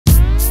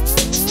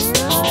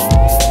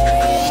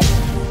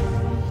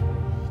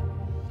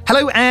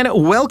Hello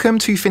and welcome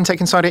to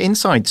Fintech Insider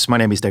Insights. My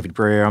name is David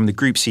Brear. I'm the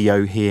Group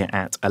CEO here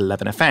at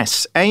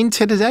 11FS. In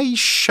today's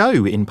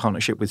show, in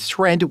partnership with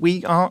Thredd,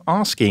 we are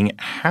asking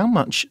how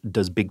much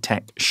does big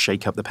tech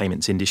shake up the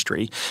payments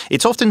industry?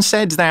 It's often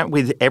said that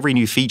with every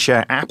new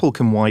feature, Apple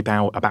can wipe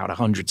out about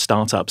 100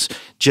 startups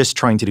just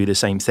trying to do the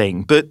same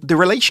thing. But the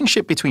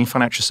relationship between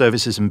financial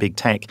services and big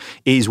tech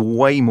is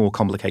way more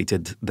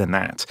complicated than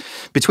that.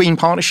 Between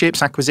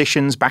partnerships,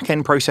 acquisitions,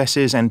 back-end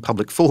processes, and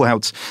public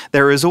fallouts,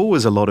 there is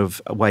always a lot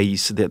of ways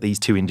that these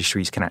two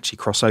industries can actually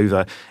cross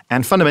over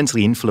and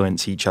fundamentally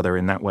influence each other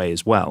in that way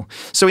as well.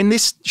 So in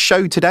this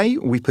show today,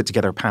 we've put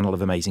together a panel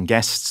of amazing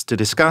guests to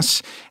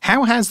discuss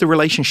how has the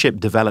relationship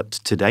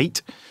developed to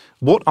date,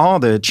 what are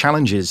the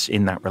challenges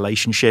in that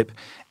relationship,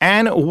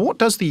 and what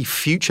does the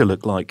future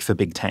look like for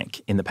big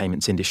tech in the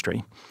payments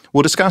industry?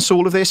 We'll discuss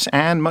all of this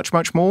and much,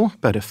 much more,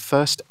 but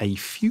first, a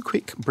few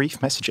quick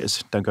brief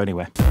messages. Don't go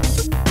anywhere.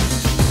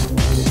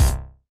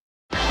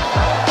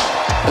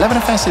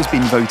 11FS has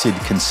been voted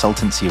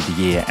Consultancy of the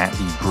Year at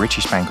the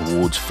British Bank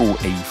Awards for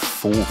a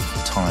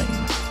fourth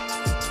time.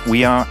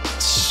 We are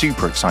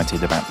super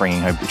excited about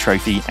bringing home the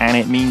trophy, and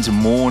it means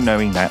more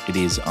knowing that it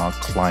is our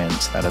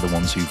clients that are the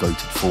ones who voted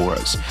for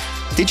us.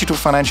 Digital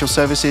financial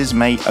services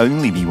may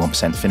only be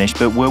 1% finished,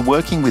 but we're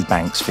working with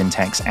banks,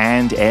 fintechs,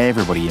 and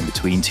everybody in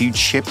between to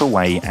chip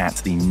away at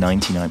the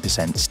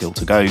 99% still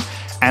to go.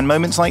 And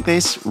moments like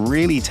this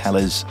really tell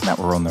us that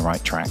we're on the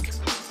right track.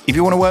 If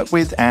you want to work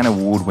with an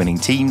award-winning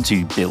team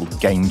to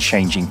build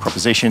game-changing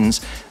propositions,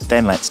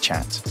 then let's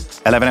chat.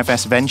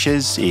 11FS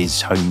Ventures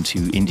is home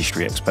to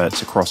industry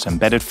experts across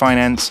embedded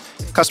finance,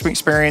 customer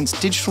experience,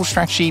 digital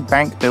strategy,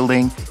 bank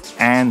building,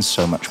 and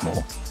so much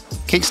more.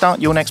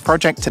 Kickstart your next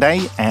project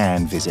today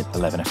and visit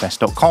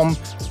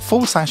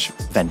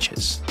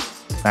 11fs.com/ventures.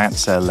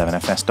 That's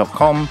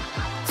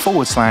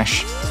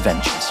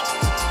 11fs.com/ventures.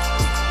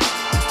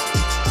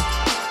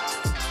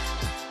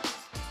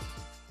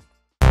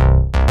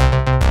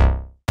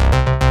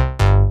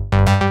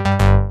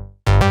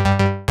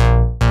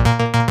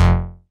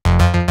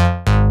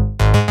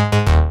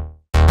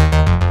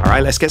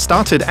 Let's get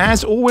started.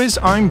 As always,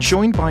 I'm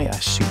joined by a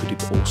super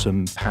duper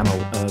awesome panel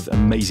of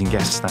amazing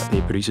guests that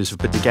the producers have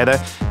put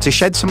together to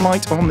shed some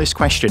light on this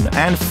question.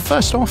 And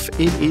first off,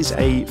 it is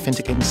a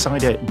Fintech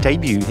Insider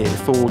debut here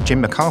for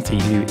Jim McCarthy,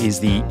 who is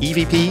the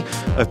EVP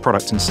of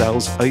Product and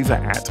Sales over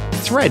at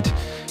Thredd.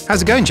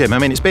 How's it going, Jim? I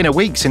mean, it's been a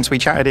week since we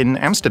chatted in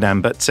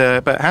Amsterdam, but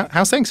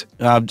how's things?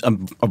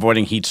 I'm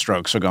avoiding heat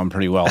stroke, so going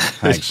pretty well.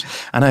 Thanks.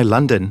 I know,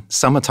 London,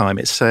 summertime,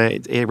 it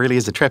really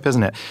is a trip,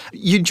 isn't it?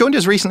 You joined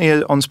us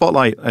recently on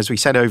Spotlight, as we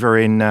said, over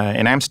in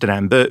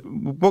Amsterdam, but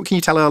what can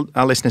you tell our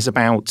listeners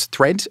about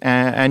Thredd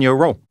and your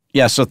role?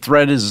 Yeah, so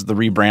Thredd is the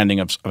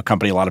rebranding of a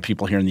company a lot of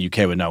people here in the UK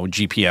would know,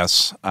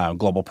 GPS,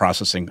 Global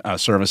Processing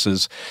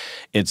Services.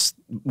 It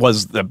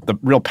was the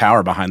real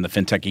power behind the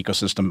fintech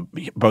ecosystem,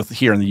 both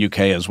here in the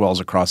UK as well as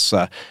across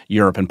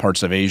Europe and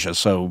parts of Asia.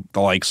 So the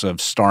likes of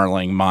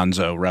Starling,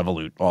 Monzo,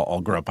 Revolut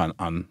all grew up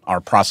on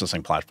our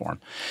processing platform.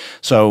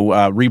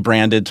 So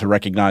rebranded to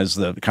recognize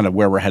the kind of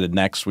where we're headed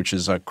next, which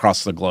is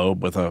across the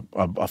globe with a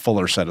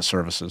fuller set of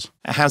services.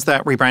 How's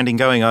that rebranding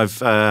going?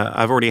 I've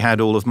already had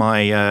all of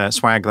my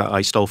swag that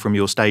I stole from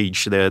your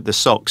stage, the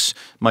socks,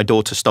 my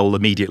daughter stole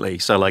immediately.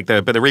 So but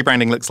the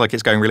rebranding looks like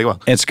it's going really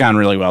well. It's gone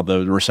really well.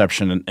 The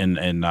reception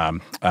in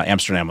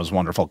Amsterdam was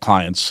wonderful.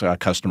 Clients,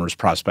 customers,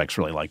 prospects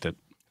really liked it.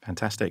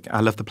 Fantastic.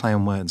 I love the play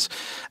on words.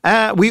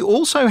 We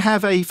also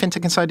have a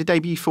Fintech Insider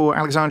debut for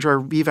Alexandra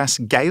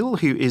Rivas-Gale,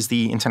 who is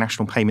the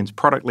International Payments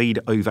Product Lead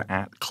over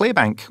at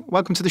Clearbank.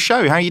 Welcome to the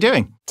show. How are you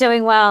doing?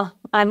 Doing well.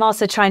 I'm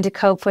also trying to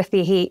cope with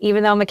the heat,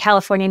 even though I'm a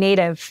California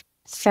native.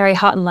 It's very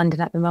hot in London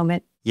at the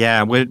moment.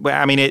 Yeah,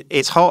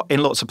 it's hot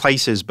in lots of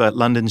places, but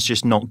London's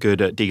just not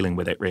good at dealing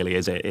with it, really,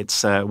 is it?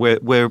 It's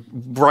we're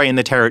right in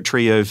the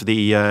territory of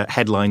the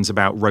headlines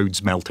about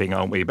roads melting,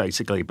 aren't we,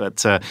 basically? But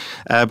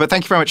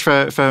thank you very much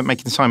for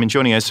making the time and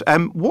joining us.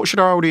 What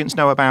should our audience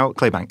know about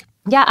Clearbank?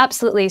 Yeah,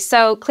 absolutely.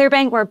 So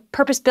Clearbank, we're a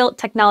purpose-built,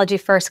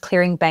 technology-first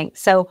clearing bank.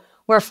 So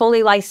we're a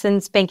fully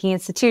licensed banking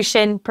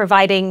institution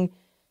providing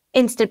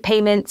instant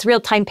payments,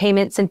 real-time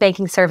payments, and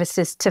banking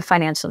services to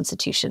financial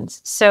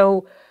institutions.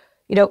 So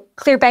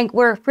Clearbank,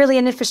 we're really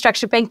an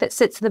infrastructure bank that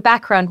sits in the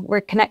background. We're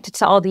connected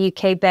to all the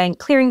UK bank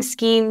clearing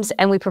schemes,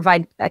 and we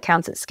provide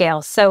accounts at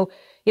scale. So,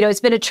 it's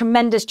been a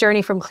tremendous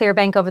journey from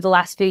Clearbank over the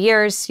last few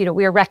years.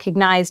 We were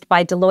recognized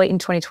by Deloitte in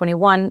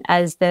 2021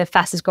 as the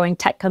fastest growing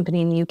tech company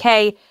in the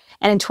UK.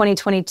 And in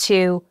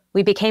 2022,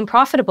 we became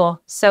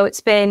profitable. So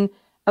it's been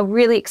a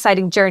really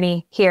exciting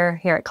journey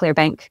here at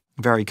Clearbank.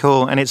 Very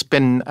cool. And it's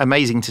been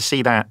amazing to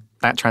see that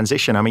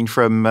transition. I mean,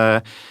 from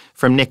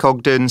from Nick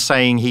Ogden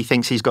saying he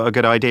thinks he's got a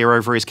good idea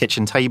over his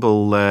kitchen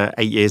table 8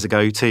 years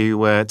ago to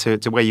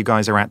where you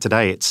guys are at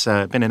today. It's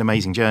been an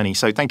amazing journey.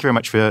 So thank you very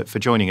much for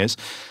joining us.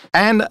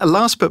 And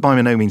last but by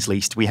no means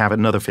least, we have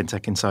another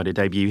Fintech Insider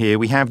debut here.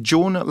 We have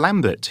Jorn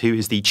Lambert, who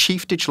is the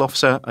Chief Digital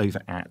Officer over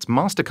at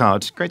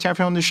Mastercard. Great to have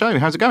you on the show.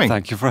 How's it going?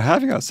 Thank you for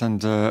having us.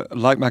 And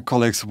like my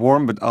colleagues,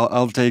 warm, but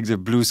I'll take the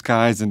blue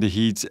skies and the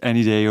heat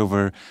any day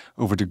over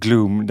the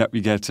gloom that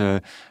we get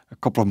a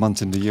couple of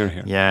months in the year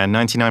here. Yeah,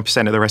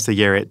 99% of the rest of the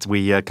year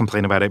we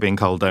complain about it being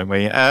cold, don't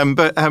we?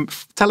 But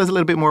tell us a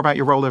little bit more about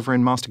your role over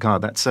in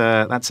Mastercard.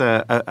 That's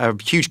a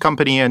huge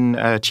company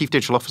and Chief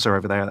Digital Officer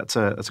over there. That's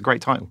a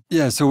great title.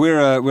 Yeah, so we're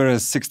a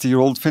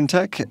 60-year-old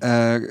fintech.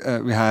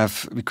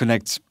 We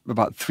connect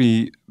about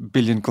 3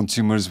 billion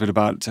consumers with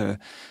about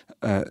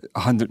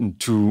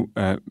 102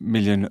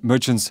 million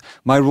merchants.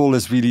 My role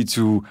is really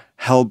to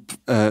help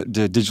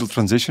the digital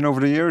transition over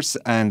the years,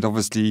 and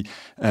obviously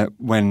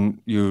when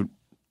you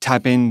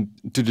tap in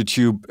to the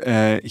tube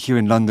here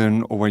in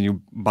London, or when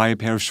you buy a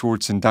pair of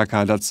shorts in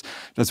Dhaka,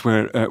 that's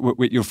where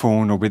with your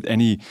phone or with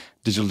any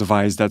digital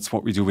device, that's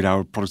what we do with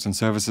our products and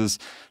services,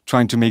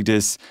 trying to make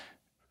this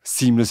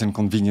seamless and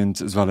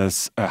convenient as well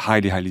as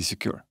highly, highly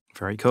secure.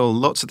 Very cool.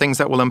 Lots of things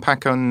that we'll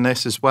unpack on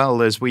this as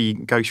well as we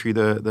go through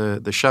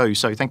the show.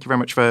 So thank you very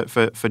much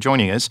for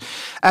joining us.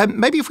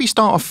 Maybe if we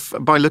start off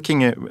by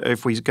looking at,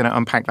 if we're going to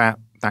unpack that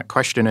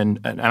question and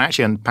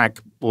actually unpack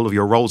all of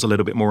your roles a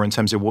little bit more in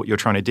terms of what you're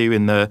trying to do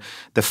in the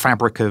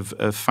fabric of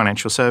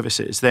financial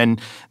services, then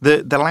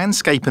the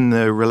landscape and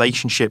the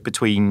relationship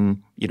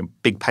between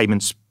big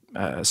payments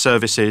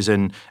services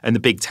and the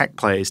big tech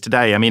players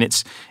today. I mean,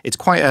 it's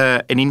quite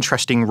an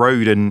interesting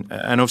road, and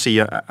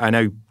obviously I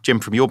know, Jim,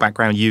 from your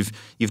background, you've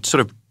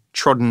sort of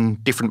trodden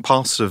different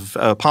parts of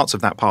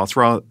that path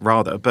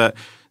rather. But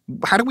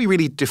how do we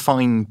really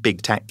define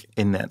big tech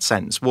in that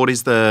sense?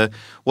 What's the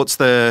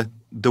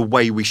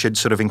way we should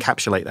sort of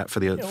encapsulate that for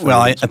the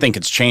I think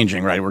it's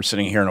changing, right? We're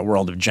sitting here in a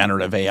world of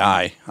generative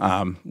AI,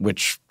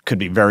 which could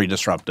be very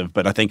disruptive.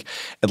 But I think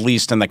at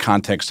least in the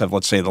context of,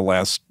 let's say, the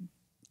last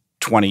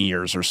 20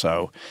 years or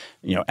so,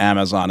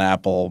 Amazon,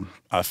 Apple,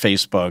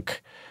 Facebook,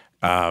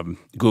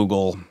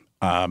 Google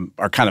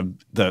are kind of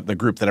the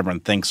group that everyone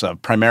thinks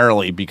of,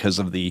 primarily because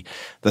of the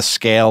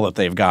scale that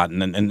they've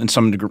gotten, and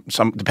some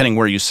depending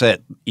where you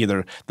sit,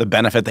 either the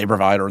benefit they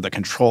provide or the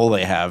control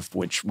they have,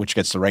 which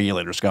gets the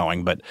regulators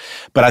going. But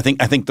I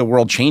think the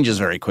world changes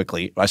very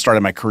quickly. I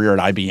started my career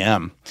at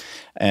IBM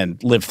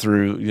and lived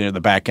through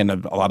the back end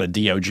of a lot of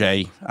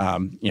DOJ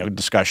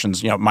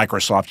discussions.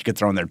 Microsoft, you could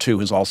throw in there too,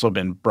 has also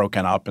been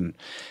broken up and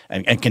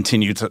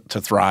continue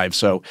to thrive.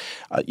 So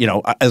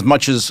as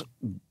much as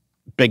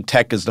big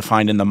tech is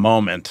defined in the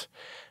moment,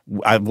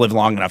 I've lived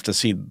long enough to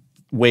see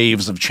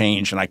waves of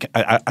change, and I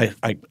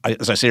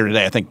as I say here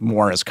today, I think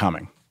more is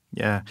coming.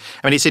 Yeah,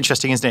 I mean, it's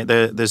interesting, isn't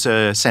it? There's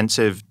a sense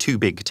of too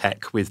big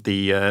tech with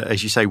the,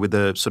 as you say, with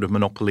the sort of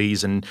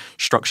monopolies and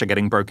structure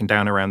getting broken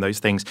down around those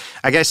things.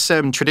 I guess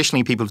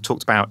traditionally people have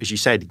talked about, as you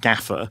said,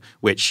 GAFA,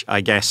 which I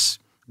guess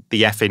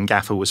the F in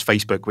GAFA was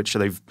Facebook, which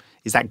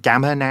is that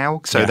Gamma now?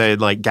 So yeah. They're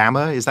like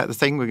Gamma, is that the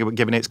thing? We're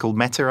giving it's called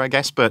Meta, I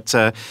guess. But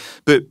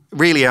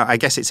really, I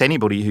guess it's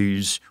anybody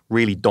who's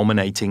really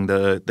dominating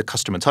the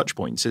customer touch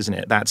points, isn't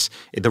it? That's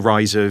the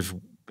rise of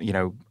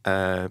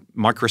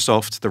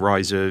Microsoft, the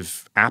rise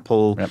of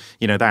Apple,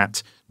 yep.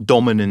 That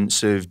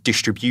dominance of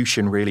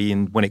distribution really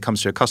when it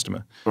comes to a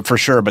customer. For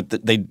sure, but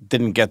they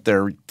didn't get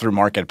there through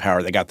market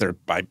power. They got there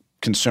by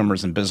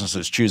consumers and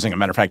businesses choosing. As a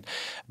matter of fact,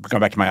 going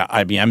back to my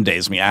IBM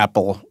days,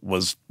 Apple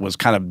was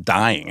kind of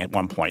dying at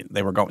one point.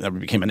 They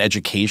became an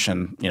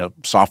education,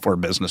 software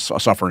business,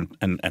 software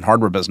and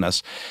hardware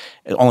business,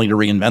 only to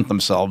reinvent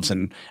themselves.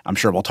 And I'm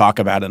sure we'll talk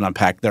about it and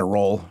unpack their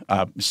role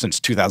since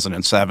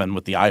 2007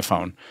 with the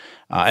iPhone,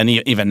 and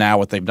even now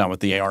what they've done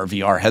with the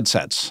AR/VR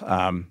headsets.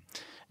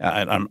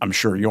 And I'm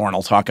sure Jorn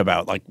will talk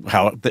about like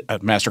how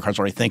Mastercard's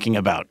already thinking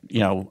about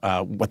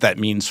what that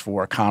means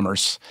for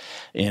commerce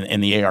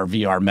in the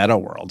AR/VR meta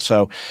world.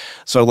 So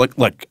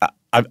look,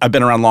 I've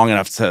been around long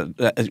enough to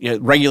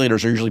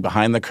regulators are usually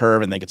behind the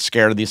curve and they get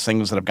scared of these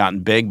things that have gotten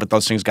big, but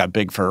those things got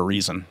big for a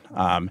reason.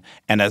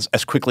 And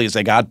as quickly as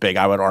they got big,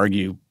 I would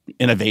argue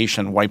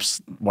innovation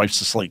wipes the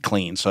slate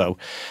clean. So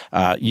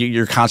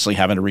you're constantly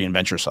having to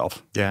reinvent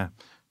yourself. Yeah.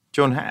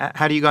 Jorn,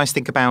 how do you guys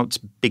think about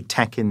big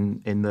tech in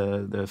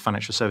the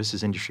financial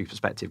services industry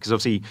perspective? Because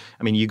obviously,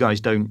 I mean, you guys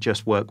don't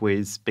just work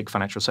with big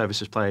financial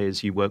services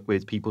players. You work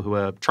with people who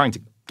are trying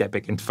to get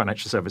big into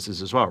financial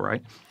services as well,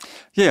 right?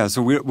 Yeah,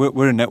 so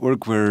we're a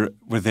network. We're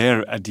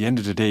there at the end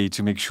of the day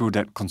to make sure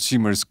that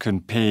consumers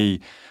can pay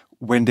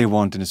when they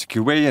want in a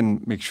secure way,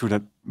 and make sure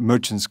that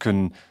merchants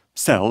can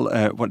sell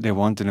what they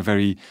want in a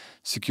very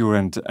secure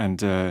and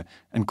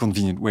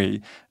convenient way.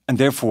 And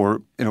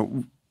therefore,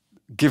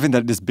 given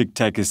that this big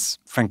tech is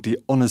frankly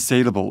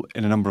unassailable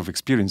in a number of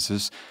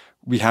experiences,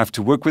 we have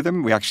to work with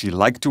them. We actually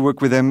like to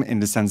work with them in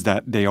the sense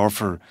that they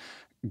offer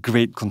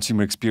great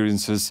consumer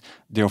experiences.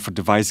 They offer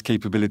device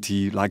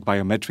capability like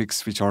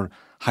biometrics, which are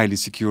highly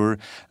secure.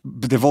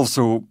 But they've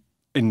also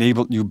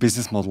enabled new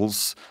business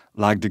models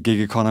like the gig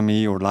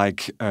economy or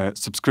like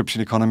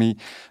subscription economy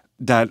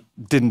that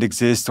didn't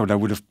exist or that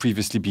would have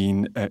previously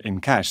been in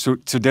cash. So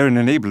they're an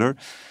enabler.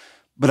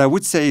 But I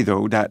would say,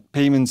 though, that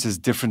payments is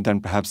different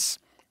than perhaps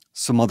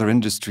some other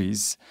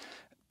industries.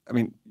 I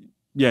mean,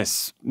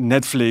 yes,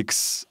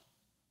 Netflix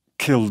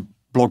killed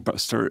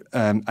Blockbuster,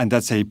 and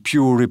that's a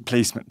pure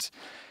replacement.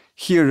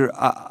 Here,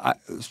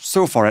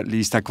 so far at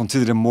least, I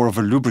consider them more of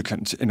a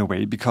lubricant in a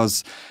way,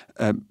 because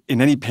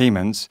in any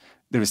payment,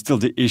 there is still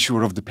the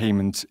issuer of the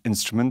payment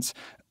instrument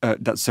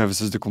that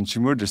services the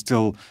consumer. There's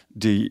still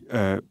the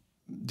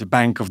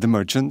bank of the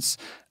merchants,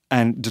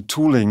 and the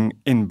tooling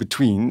in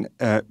between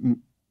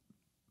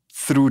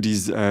through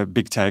these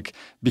big tech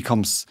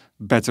becomes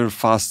better,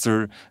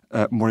 faster,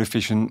 more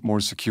efficient, more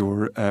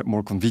secure,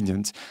 more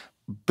convenient.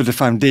 But the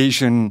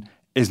foundation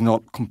is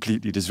not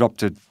completely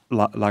disrupted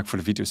like for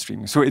the video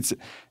streaming. So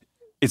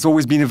it's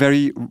always been a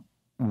very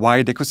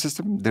wide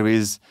ecosystem. There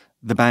is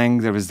the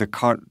bank, there is the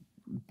card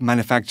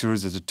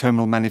manufacturers, there's the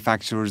terminal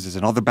manufacturers, there's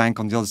another bank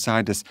on the other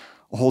side, there's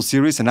a whole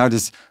series, and now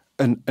there's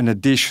an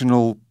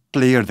additional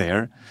player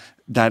there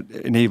that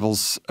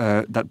enables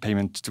that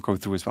payment to go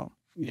through as well.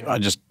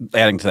 Just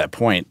adding to that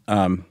point,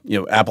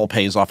 Apple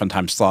Pay is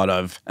oftentimes thought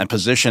of and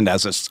positioned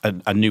as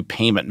a new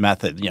payment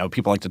method.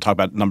 People like to talk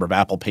about the number of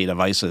Apple Pay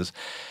devices,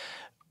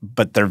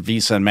 but they're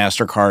Visa and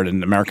Mastercard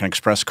and American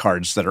Express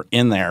cards that are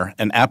in there.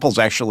 And Apple's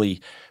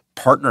actually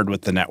partnered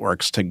with the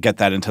networks to get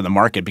that into the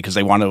market because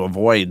they want to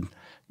avoid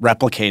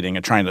replicating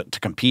and trying to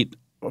compete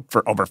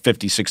for over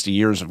 50, 60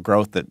 years of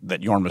growth that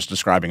Jorn was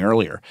describing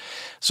earlier.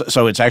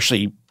 So it's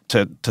actually,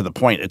 to the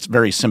point, it's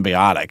very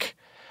symbiotic.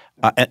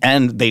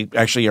 And they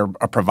actually are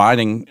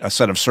providing a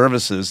set of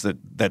services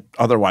that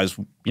otherwise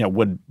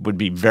would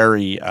be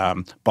very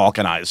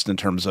balkanized in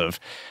terms of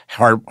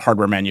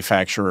hardware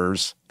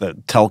manufacturers, the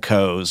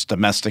telcos,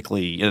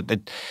 domestically.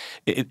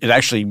 It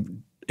actually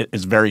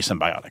is very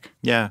symbiotic.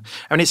 Yeah.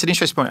 I mean, it's an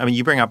interesting point. I mean,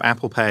 you bring up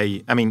Apple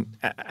Pay. I mean,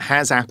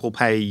 has Apple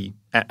Pay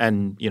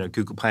and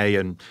Google Pay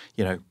and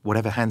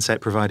whatever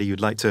handset provider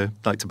you'd like to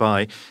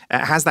buy,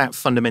 has that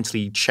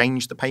fundamentally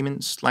changed the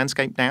payments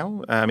landscape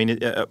now? I mean,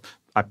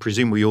 I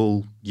presume we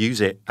all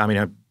use it. I mean,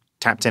 I've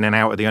tapped in and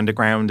out of the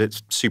underground.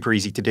 It's super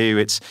easy to do.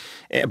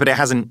 But it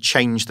hasn't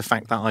changed the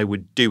fact that I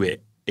would do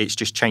it. It's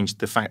just changed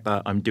the fact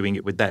that I'm doing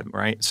it with them,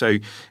 right? So,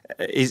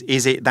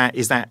 is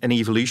that an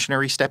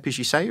evolutionary step, as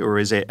you say, or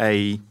is it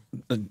a?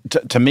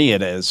 To me,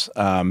 it is.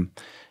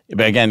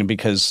 But again,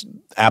 because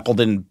Apple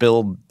didn't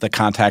build the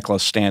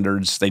contactless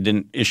standards, they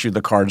didn't issue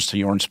the cards. To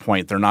Jorn's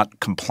point, they're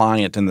not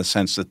compliant in the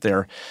sense that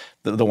they're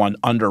the one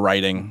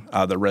underwriting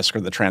the risk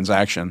or the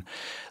transaction.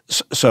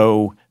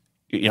 So,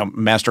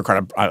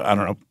 Mastercard, I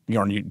don't know,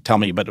 Jorn, you tell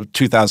me, but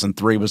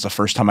 2003 was the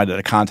first time I did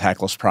a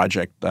contactless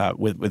project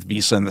with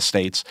Visa in the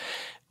States.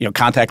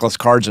 Contactless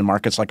cards in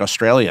markets like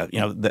Australia,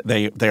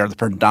 they are the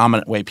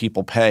predominant way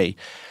people pay.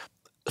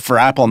 For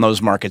Apple in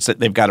those markets,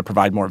 they've got to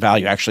provide more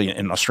value. Actually,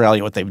 in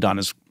Australia, what they've done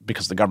is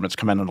because the government's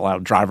come in and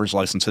allowed driver's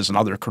licenses and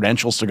other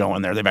credentials to go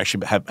in there, they've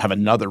actually have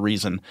another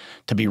reason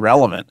to be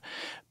relevant.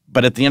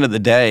 But at the end of the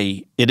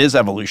day, it is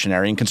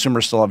evolutionary, and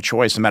consumers still have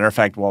choice. As a matter of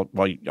fact, well,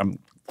 I'm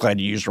glad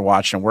you used your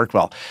watch and it worked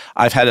well.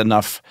 I've had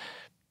enough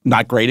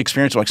not great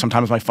experience. Like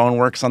sometimes my phone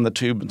works on the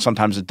tube and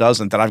sometimes it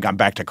doesn't, that I've gone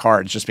back to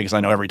cards just because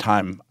I know every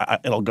time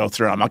it'll go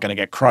through. I'm not going to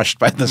get crushed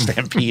by the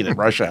stampede at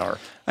rush hour.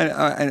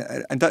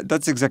 And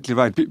that's exactly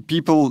right.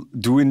 People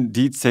do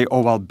indeed say,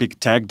 oh, well, big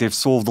tech, they've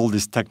solved all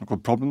these technical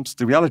problems.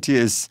 The reality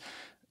is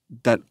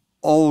that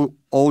all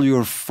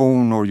your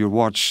phone or your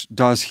watch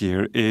does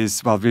here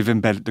is, well, we've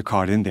embedded the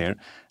card in there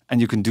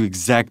and you can do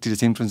exactly the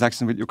same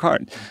transaction with your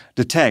card.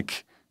 The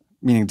tech,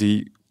 meaning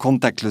the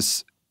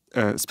contactless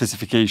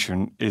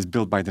specification, is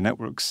built by the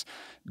networks.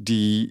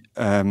 The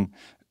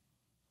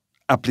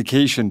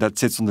application that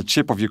sits on the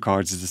chip of your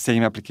cards is the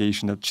same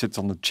application that sits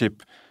on the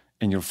chip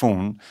in your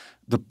phone.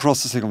 The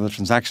processing of the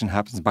transaction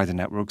happens by the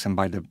networks and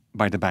by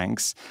the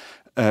banks.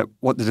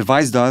 What the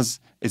device does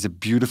is a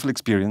beautiful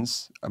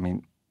experience. I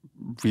mean,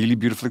 really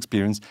beautiful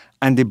experience.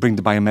 And they bring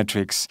the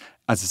biometrics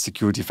as a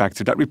security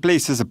factor that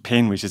replaces a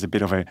PIN, which is a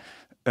bit of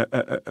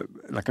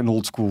like an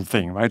old school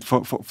thing, right,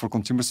 for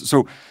consumers.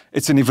 So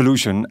it's an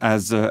evolution,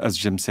 as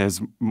Jim says,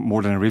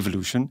 more than a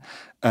revolution,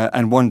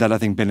 and one that I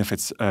think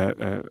benefits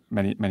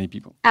many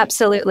people.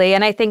 Absolutely.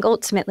 And I think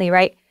ultimately,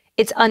 right,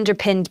 it's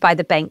underpinned by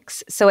the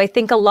banks. So I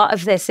think a lot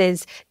of this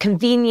is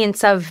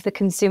convenience of the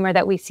consumer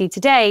that we see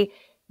today.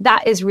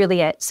 That is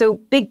really it. So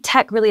big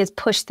tech really has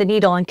pushed the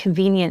needle on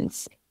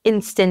convenience,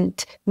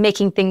 instant,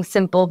 making things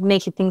simple,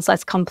 making things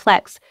less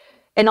complex.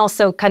 And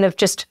also kind of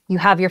just, you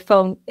have your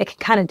phone,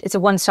 it's a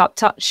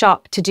one-stop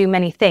shop to do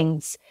many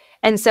things.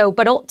 And so,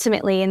 but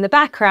ultimately in the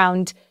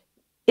background,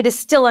 it is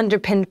still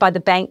underpinned by the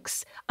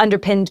banks,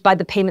 underpinned by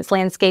the payments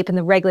landscape and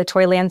the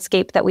regulatory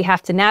landscape that we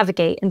have to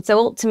navigate. And so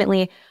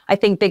ultimately, I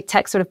think big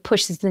tech sort of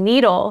pushes the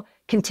needle,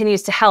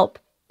 continues to help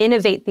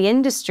innovate the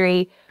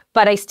industry,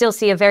 but I still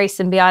see a very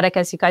symbiotic,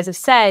 as you guys have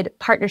said,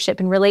 partnership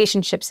and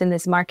relationships in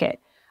this market.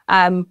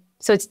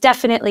 So it's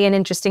definitely an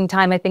interesting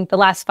time. I think the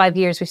last 5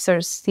 years, we've sort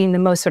of seen the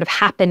most sort of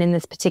happen in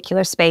this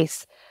particular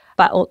space.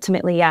 But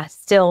ultimately, yeah,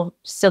 still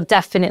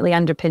definitely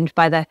underpinned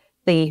by the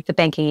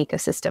banking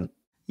ecosystem.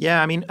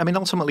 Yeah, I mean,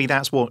 ultimately,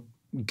 that's what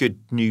good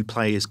new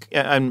players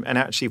and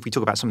actually, if we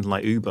talk about something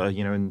like Uber,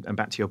 and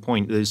back to your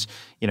point, there's,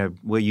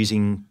 we're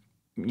using,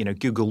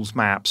 Google's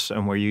Maps,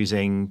 and we're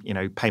using,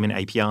 payment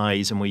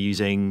APIs, and we're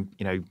using,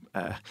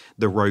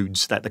 the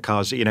roads that the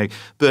cars,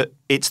 but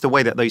it's the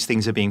way that those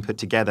things are being put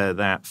together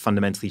that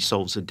fundamentally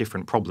solves a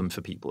different problem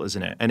for people,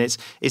 isn't it? And it's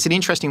an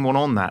interesting one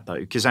on that, though,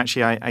 because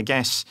actually, I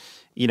guess,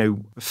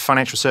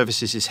 financial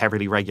services is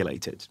heavily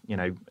regulated,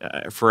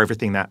 for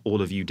everything that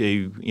all of you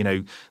do.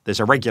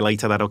 There's a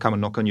regulator that'll come and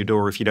knock on your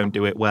door if you don't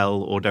do it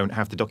well, or don't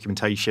have the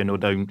documentation, or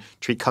don't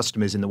treat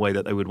customers in the way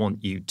that they would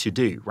want you to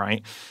do,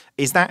 right?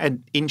 Is that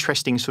an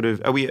interesting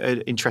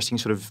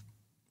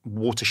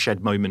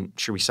watershed moment,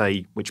 should we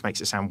say, which makes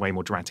it sound way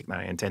more dramatic than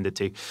I intended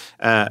to,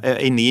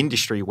 in the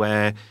industry,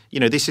 where,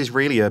 this is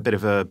really a bit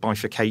of a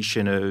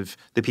bifurcation of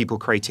the people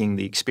creating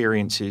the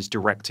experiences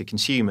direct to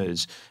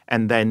consumers,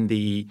 and then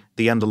the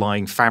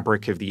underlying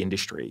fabric of the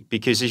industry.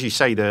 Because as you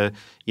say, the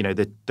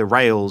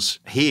rails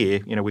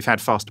here, we've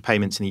had faster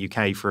payments in the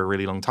UK for a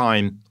really long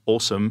time.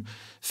 Awesome.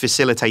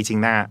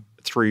 Facilitating that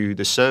through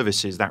the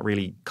services that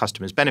really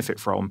customers benefit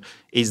from,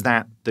 is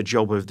that the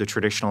job of the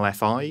traditional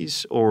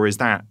FIs, or is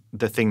that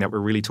the thing that we're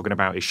really talking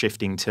about is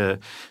shifting to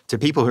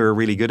people who are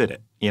really good at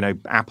it?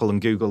 Apple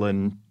and Google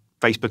and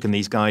Facebook and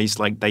these guys,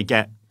 like, they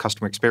get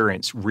customer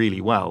experience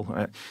really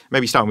well.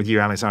 Maybe starting with you,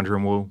 Alexandra,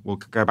 and we'll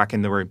go back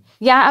in the room.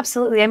 Yeah,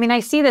 absolutely. I mean,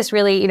 I see this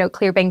really,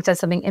 Clearbank does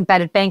something,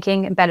 embedded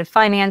banking, embedded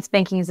finance,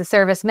 banking as a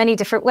service, many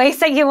different ways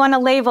that you want to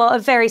label a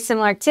very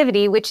similar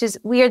activity, which is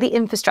we are the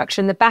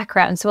infrastructure in the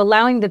background. So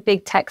allowing the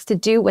big techs to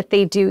do what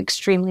they do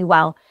extremely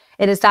well.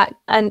 It is that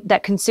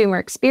consumer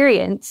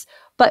experience,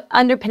 but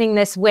underpinning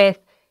this with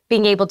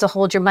being able to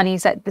hold your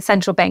monies at the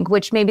central bank,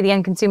 which maybe the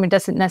end consumer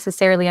doesn't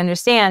necessarily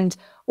understand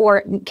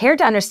or care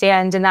to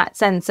understand, in that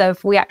sense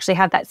of we actually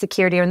have that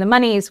security on the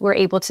monies. We're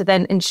able to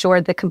then ensure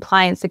the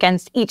compliance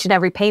against each and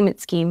every payment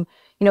scheme.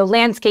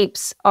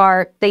 Landscapes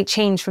they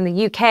change from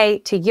the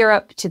UK to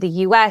Europe to the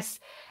US.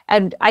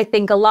 And I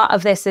think a lot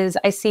of this is,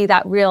 I see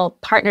that real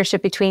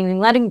partnership between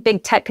letting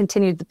big tech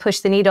continue to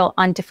push the needle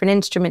on different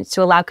instruments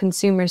to allow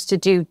consumers to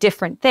do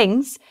different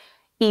things,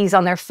 ease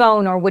on their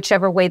phone or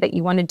whichever way that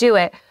you want to do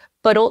it.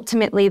 But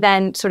ultimately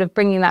then sort of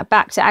bringing that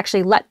back to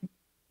actually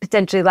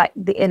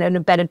in an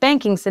embedded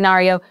banking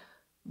scenario,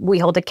 we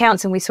hold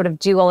accounts and we sort of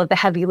do all of the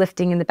heavy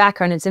lifting in the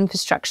background as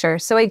infrastructure.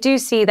 So I do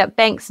see that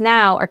banks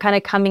now are kind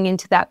of coming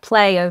into that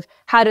play of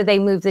how do they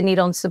move the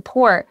needle and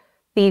support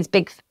these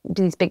big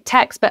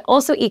techs, but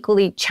also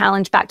equally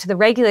challenge back to the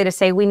regulator,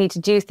 say we need to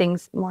do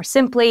things more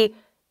simply,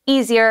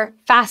 easier,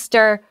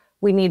 faster.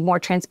 We need more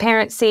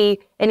transparency,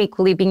 and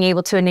equally being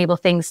able to enable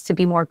things to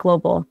be more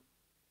global.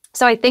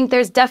 So I think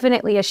there's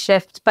definitely a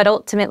shift, but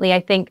ultimately I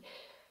think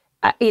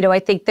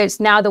there's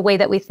now the way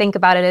that we think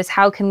about it is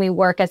how can we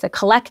work as a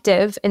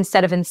collective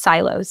instead of in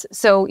silos.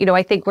 So,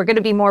 I think we're going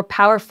to be more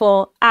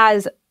powerful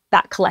as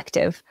that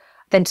collective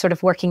than sort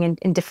of working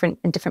in different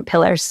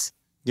pillars.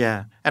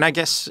 Yeah. And I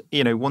guess,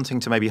 one thing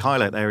to maybe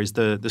highlight there is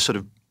the sort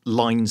of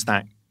lines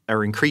that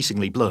are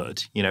increasingly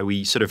blurred.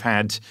 We sort of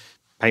had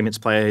payments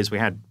players, we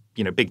had,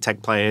 big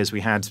tech players,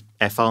 we had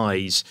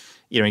FIs.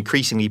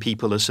 Increasingly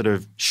people are sort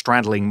of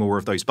straddling more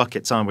of those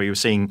buckets, aren't we? We're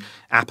seeing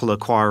Apple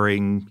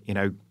acquiring,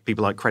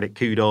 people like Credit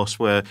Kudos.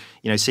 We're,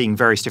 seeing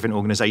various different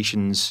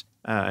organizations,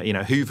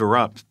 hoover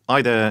up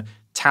either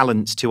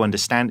talent to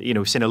understand,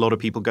 we've seen a lot of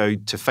people go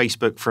to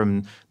Facebook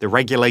from the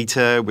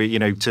regulator,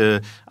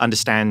 to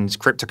understand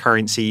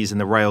cryptocurrencies and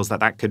the rails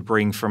that could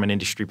bring from an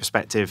industry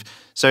perspective.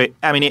 So,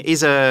 it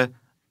is a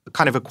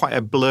kind of quite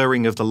a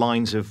blurring of the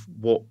lines of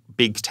what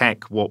big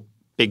tech, what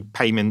big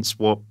payments,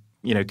 what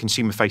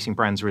consumer-facing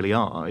brands really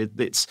are. It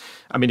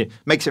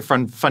makes it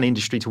fun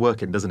industry to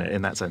work in, doesn't it?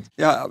 In that sense.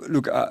 Yeah.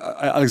 Look,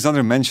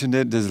 Alexandra mentioned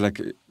it. There's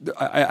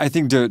I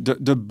think the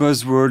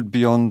buzzword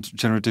beyond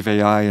generative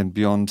AI and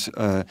beyond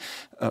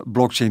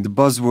blockchain,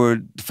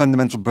 the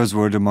fundamental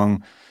buzzword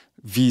among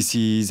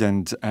VCs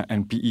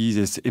and PEs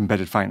is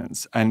embedded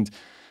finance. And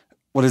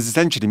what it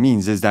essentially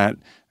means is that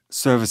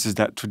services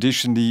that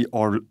traditionally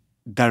are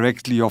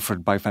directly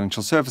offered by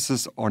financial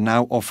services are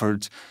now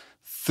offered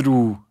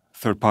through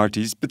third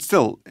parties, but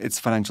still it's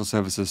financial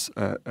services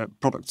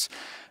products.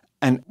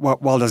 And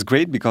while that's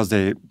great because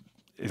it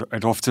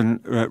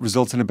often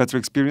results in a better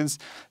experience,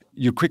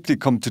 you quickly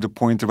come to the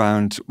point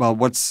around, well,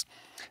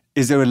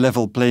 is there a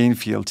level playing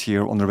field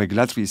here on the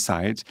regulatory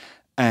side?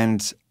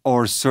 And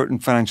are certain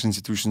financial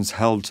institutions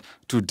held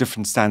to a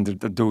different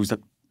standard than those that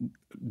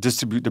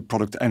distribute the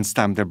product and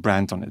stamp their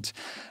brand on it?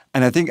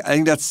 And I think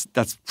that's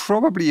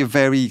probably a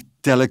very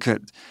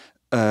delicate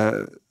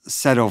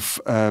set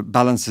of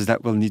balances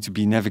that will need to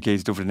be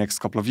navigated over the next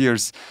couple of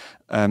years.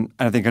 And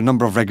I think a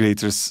number of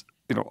regulators,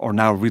 are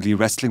now really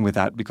wrestling with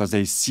that because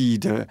they see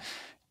the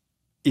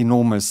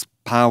enormous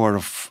power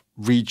of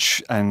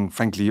reach and,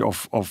 frankly,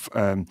 of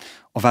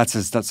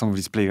assets that some of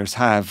these players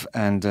have,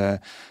 and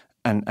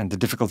and the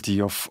difficulty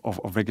of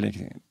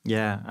regulating it.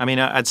 Yeah, I mean,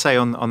 I'd say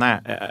on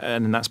that,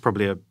 and that's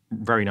probably a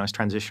very nice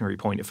transitionary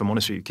point, if I'm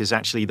honest with you, because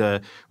actually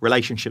the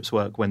relationships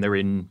work when they're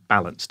in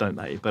balance, don't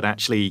they? But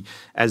actually,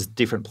 as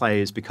different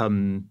players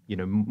become,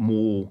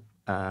 more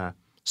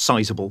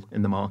sizable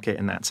in the market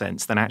in that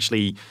sense, then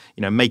actually,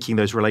 making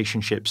those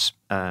relationships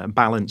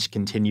balanced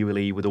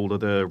continually with all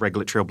of the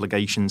regulatory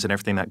obligations and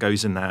everything that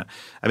goes in that.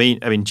 I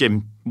mean,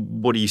 Jim,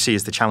 what do you see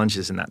as the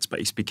challenges in that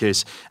space?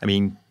 Because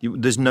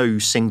there's no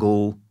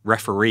single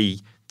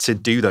referee to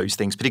do those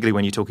things, particularly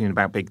when you're talking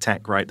about big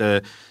tech, right?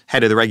 The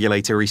head of the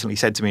regulator recently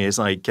said to me, "Is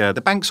like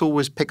the banks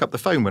always pick up the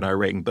phone when I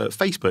ring, but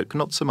Facebook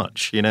not so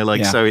much."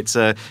 So it's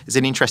an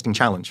interesting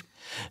challenge.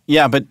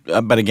 Yeah, but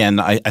again,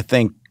 I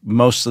think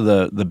most of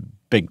the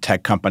big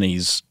tech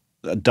companies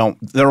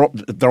they're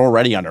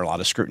already under a lot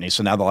of scrutiny.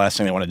 So now the last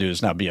thing they want to do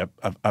is now be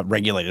a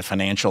regulated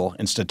financial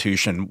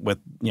institution with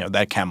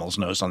that camel's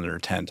nose on their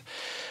tent.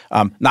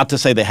 Not to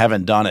say they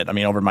haven't done it. I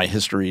mean, over my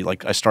history,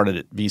 like I started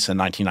at Visa in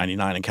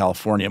 1999 in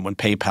California when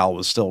PayPal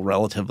was still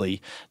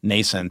relatively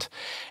nascent,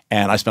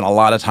 and I spent a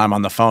lot of time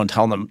on the phone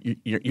telling them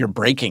you're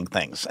breaking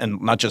things,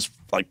 and not just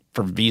like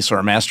for Visa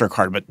or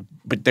Mastercard,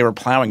 but they were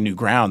plowing new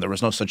ground. There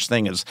was no such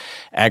thing as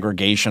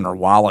aggregation or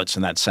wallets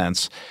in that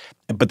sense.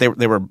 But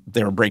they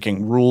were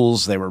breaking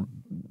rules. They were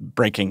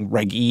breaking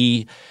Reg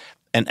E,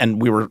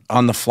 and we were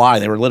on the fly.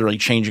 They were literally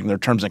changing their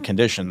terms and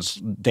conditions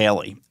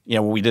daily.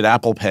 When we did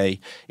Apple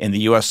Pay in the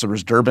U.S., there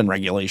was Durbin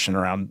regulation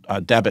around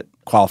debit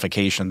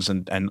qualifications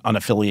and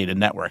unaffiliated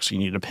networks. You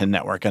need a PIN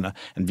network and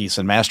Visa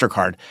and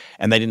Mastercard,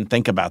 and they didn't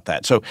think about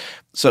that.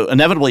 So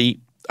inevitably,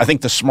 I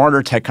think the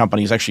smarter tech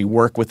companies actually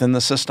work within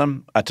the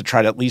system to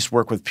try to at least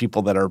work with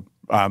people that are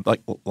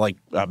like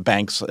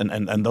banks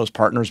and those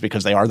partners,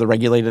 because they are the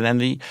regulated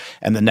entity,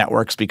 and the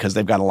networks because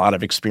they've got a lot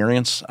of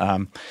experience.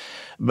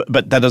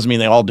 But that doesn't mean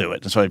they all do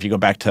it. And so if you go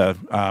back to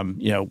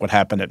what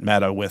happened at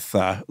Meta with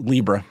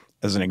Libra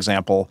as an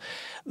example,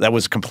 that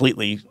was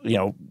completely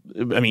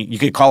you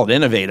could call it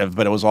innovative,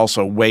 but it was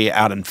also way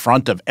out in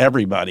front of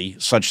everybody,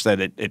 such that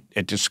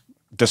it just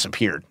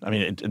disappeared. I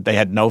mean, they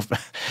had no.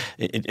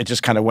 It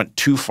just kind of went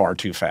too far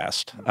too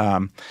fast.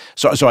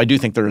 So I do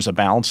think there is a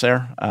balance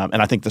there,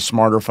 and I think the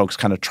smarter folks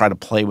kind of try to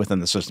play within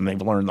the system.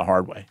 They've learned the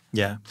hard way.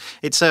 Yeah,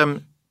 it's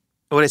an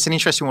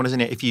interesting one,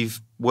 isn't it? If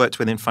you've worked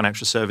within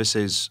financial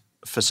services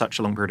for such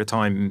a long period of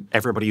time,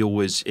 everybody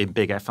always in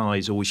big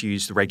FIs always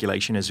use the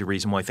regulation as a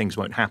reason why things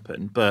won't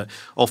happen. But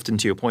often,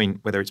 to your point,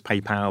 whether it's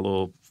PayPal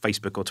or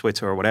Facebook or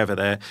Twitter or whatever,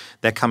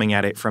 they're coming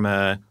at it from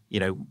a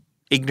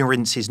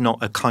ignorance is not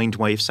a kind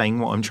way of saying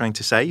what I'm trying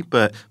to say,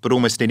 but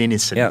almost an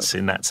innocence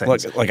in that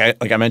sense. Like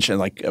I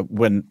mentioned,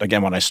 when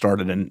I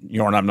started, and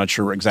Jorn, I'm not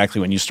sure exactly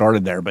when you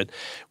started there, but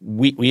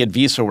we at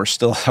Visa were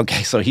still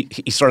okay. So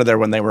he started there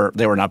when they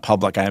were not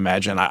public. I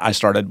imagine I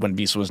started when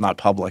Visa was not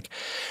public,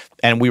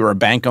 and we were a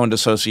bank-owned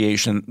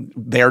association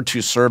there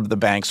to serve the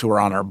banks who were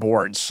on our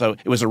boards. So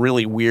it was a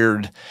really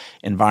weird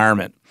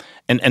environment.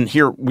 And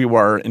here we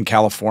were in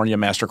California.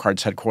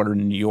 Mastercard's headquartered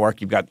in New York.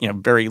 You've got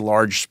very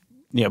large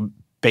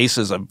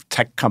bases of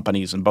tech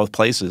companies in both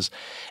places,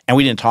 and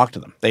we didn't talk to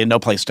them. They had no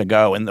place to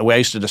go. And the way I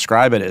used to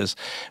describe it is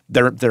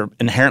they're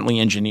inherently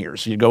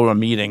engineers. You go to a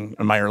meeting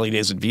in my early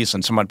days at Visa,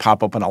 and someone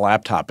pop open a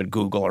laptop at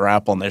Google or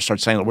Apple, and they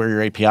start saying, "Where are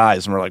your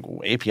APIs?" And we're like,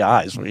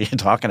 "APIs? What are you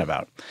talking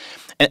about?"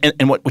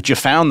 And what you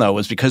found, though,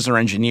 is because they're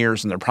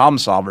engineers and they're problem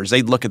solvers,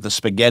 they'd look at the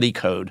spaghetti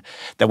code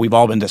that we've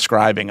all been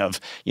describing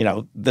of,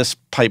 this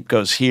pipe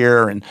goes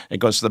here and it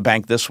goes to the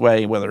bank this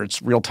way, whether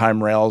it's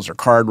real-time rails or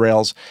card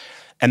rails.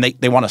 And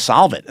they want to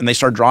solve it. And they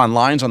start drawing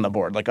lines on the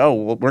board like, oh,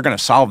 well, we're going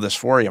to solve this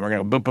for you. And we're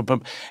going to boom, boom,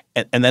 boom.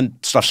 And then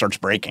stuff starts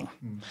breaking.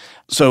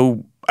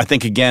 So I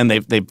think, again,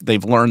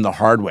 they've learned the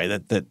hard way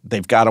that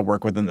they've got to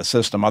work within the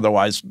system.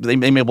 Otherwise, they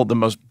may be able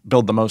to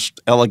build the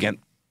most elegant,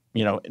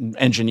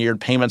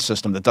 engineered payment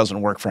system that doesn't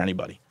work for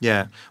anybody.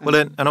 Yeah. Well,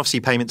 and obviously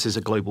payments is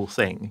a global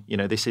thing.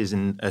 This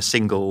isn't a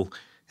single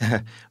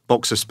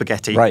box of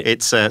spaghetti. Right.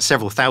 It's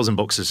several thousand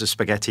boxes of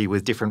spaghetti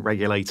with different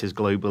regulators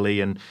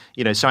globally. And,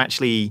 so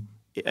actually –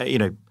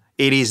 it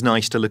is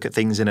nice to look at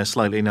things in a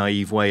slightly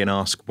naive way and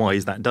ask, why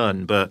is that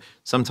done? But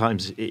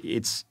sometimes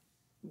it's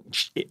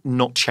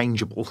not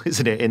changeable,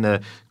 isn't it? In a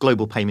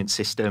global payment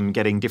system,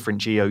 getting different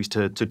geos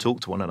to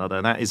talk to one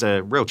another, that is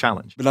a real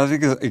challenge. But I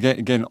think,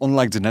 again,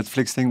 unlike the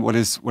Netflix thing, what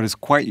is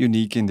quite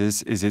unique in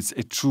this is it's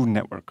a true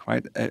network,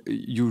 right?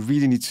 You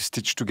really need to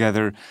stitch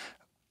together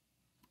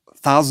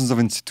thousands of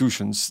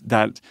institutions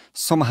that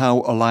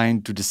somehow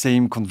align to the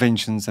same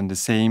conventions and the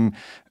same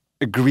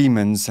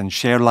agreements and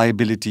share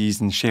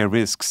liabilities and share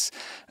risks,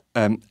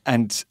 and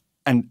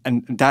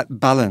that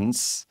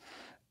balance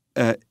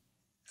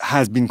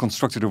has been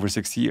constructed over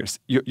 60 years.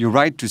 You're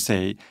right to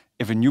say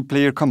if a new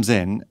player comes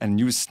in and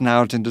you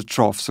snout in the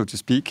trough, so to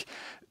speak,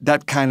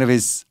 that kind of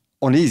is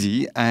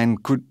uneasy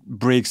and could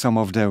break some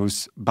of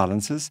those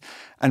balances.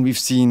 And we've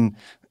seen,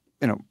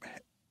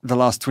 the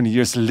last 20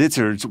 years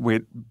littered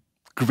with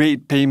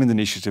great payment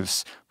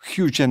initiatives,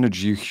 huge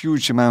energy,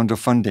 huge amount of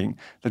funding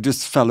that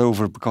just fell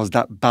over because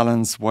that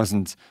balance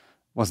wasn't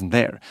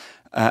there.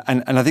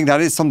 And I think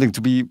that is something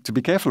to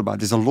be careful about.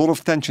 There's a lot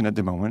of tension at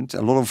the moment,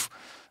 a lot of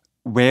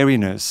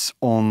wariness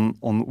on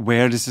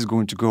where this is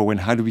going to go and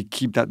how do we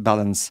keep that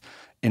balance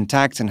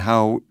intact and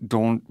how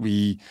don't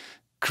we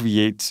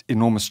create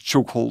enormous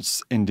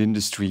chokeholds in the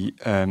industry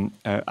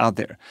out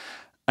there.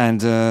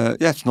 And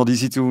it's not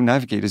easy to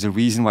navigate. There's a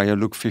reason why I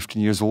look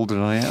 15 years older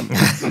than I am.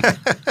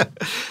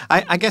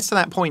 I guess to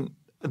that point,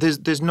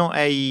 there's not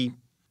a,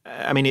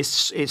 I mean,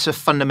 it's a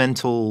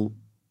fundamental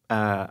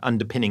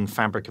underpinning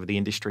fabric of the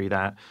industry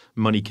that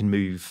money can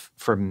move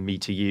from me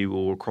to you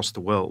or across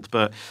the world.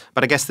 But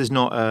I guess this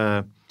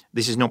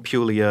is not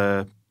purely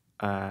a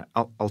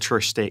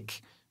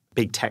altruistic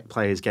big tech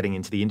players getting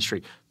into the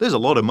industry. There's a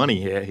lot of money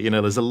here.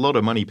 There's a lot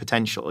of money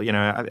potential.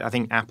 I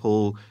think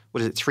Apple,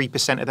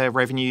 3% of their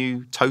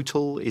revenue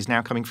total is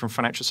now coming from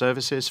financial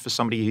services for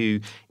somebody who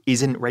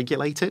isn't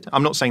regulated.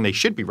 I'm not saying they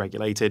should be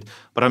regulated,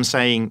 but I'm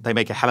saying they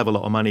make a hell of a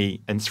lot of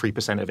money and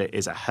 3% of it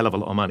is a hell of a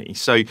lot of money.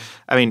 So,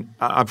 I mean,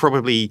 I'm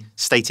probably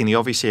stating the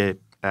obvious here,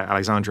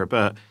 Alexandra,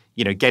 but,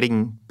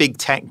 getting big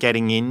tech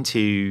getting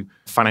into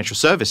financial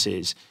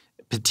services,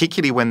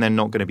 particularly when they're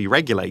not going to be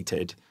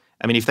regulated,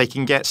 I mean, if they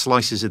can get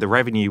slices of the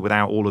revenue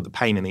without all of the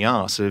pain in the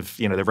arse of,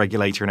 the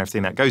regulator and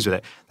everything that goes with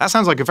it, that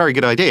sounds like a very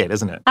good idea,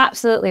 doesn't it?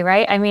 Absolutely,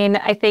 right? I mean,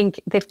 I think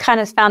they've kind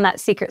of found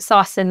that secret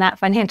sauce in that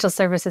financial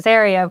services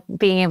area,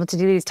 being able to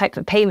do these types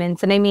of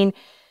payments. And I mean,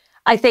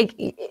 I think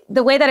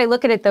the way that I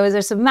look at it, though, is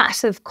there's a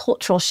massive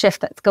cultural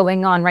shift that's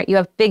going on, right? You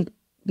have big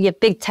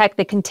tech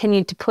that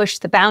continue to push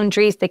the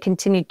boundaries. They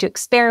continue to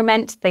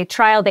experiment. They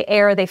trial, they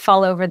error, they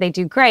fall over, they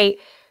do great.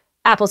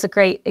 Apple's a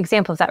great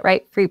example of that,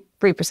 right?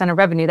 3% of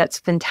revenue, that's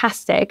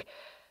fantastic.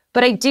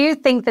 But I do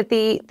think that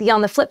the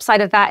on the flip side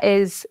of that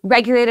is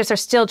regulators are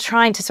still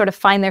trying to sort of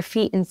find their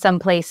feet in some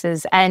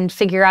places and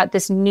figure out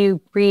this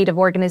new breed of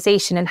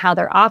organization and how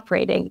they're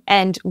operating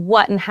and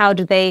what and how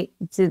do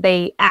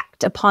they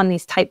act upon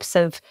these types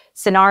of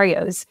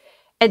scenarios.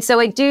 And so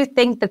I do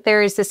think that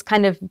there is this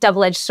kind of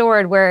double-edged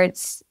sword where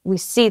we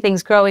see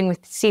things growing, we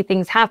see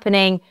things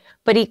happening,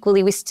 but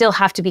equally we still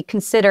have to be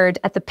considered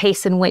at the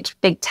pace in which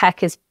big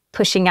tech is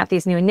pushing out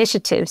these new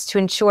initiatives to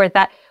ensure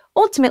that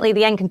ultimately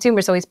the end consumer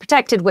is always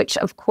protected, which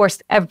of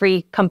course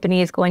every company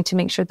is going to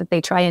make sure that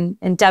they try and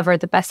endeavor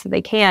the best that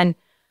they can.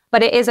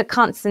 But it is a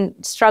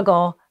constant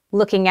struggle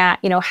looking at,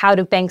 how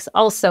do banks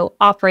also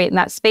operate in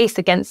that space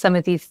against some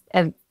of these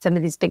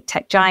big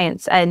tech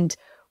giants and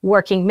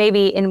working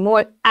maybe in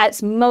more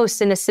at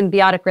most in a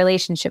symbiotic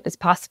relationship as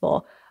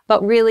possible.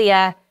 But really,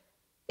 I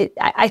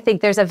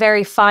think there's a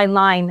very fine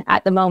line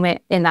at the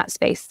moment in that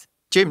space.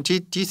 Jim, do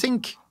you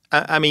think,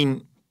 I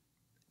mean,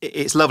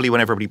 it's lovely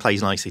when everybody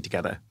plays nicely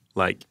together,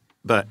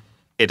 but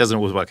it doesn't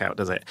always work out,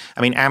 does it?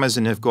 I mean,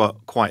 Amazon have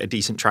got quite a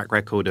decent track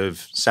record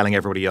of selling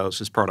everybody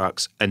else's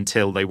products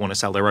until they want to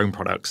sell their own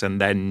products.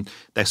 And then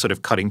they're sort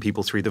of cutting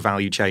people through the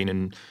value chain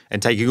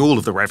and taking all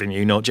of the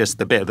revenue, not just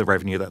the bit of the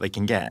revenue that they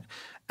can get.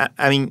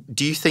 I mean,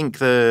 do you think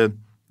the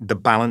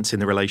balance in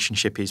the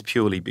relationship is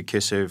purely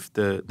because of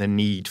the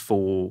need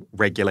for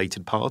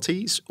regulated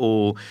parties?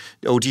 Or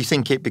do you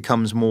think it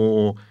becomes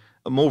more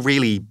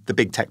really the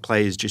big tech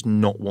players just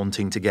not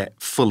wanting to get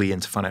fully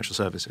into financial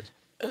services?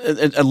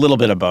 A little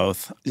bit of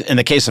both. In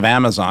the case of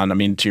Amazon, I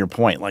mean, to your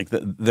point,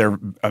 they're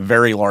a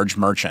very large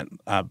merchant,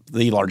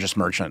 the largest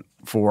merchant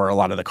for a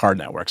lot of the card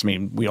networks. I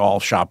mean, we all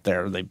shop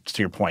there. To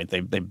your point,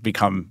 they've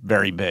become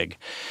very big.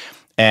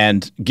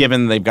 And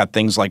given they've got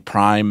things like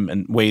Prime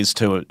and ways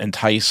to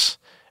entice,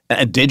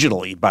 and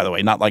digitally, by the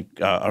way, not like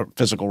a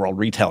physical world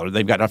retailer,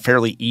 they've got a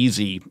fairly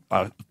easy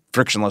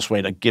frictionless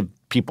way to give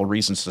people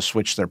reasons to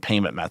switch their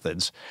payment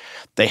methods.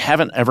 They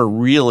haven't ever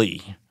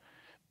really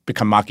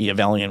become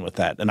Machiavellian with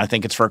that. And I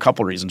think it's for a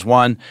couple of reasons.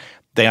 One,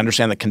 they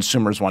understand that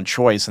consumers want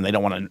choice and they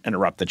don't want to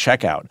interrupt the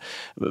checkout.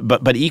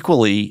 But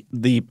equally,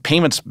 the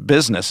payments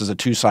business is a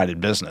two-sided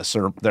business.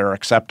 There are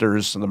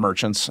acceptors, the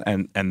merchants,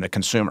 and the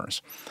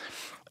consumers.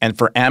 And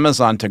for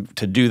Amazon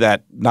to do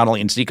that, not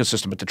only in its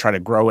ecosystem, but to try to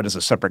grow it as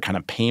a separate kind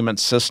of payment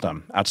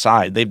system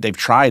outside, they've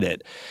tried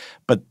it.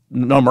 But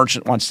no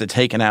merchant wants to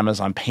take an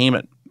Amazon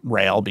payment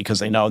rail because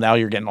they know now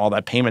you're getting all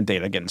that payment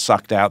data getting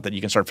sucked out that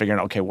you can start figuring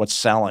out, okay, what's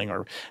selling,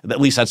 or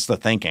at least that's the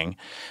thinking.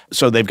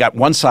 So they've got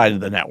one side of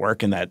the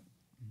network in that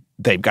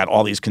they've got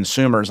all these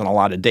consumers and a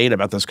lot of data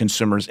about those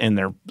consumers in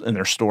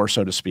their store,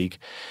 so to speak.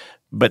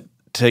 But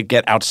to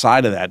get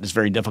outside of that is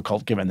very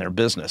difficult given their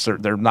business.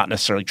 They're not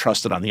necessarily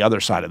trusted on the other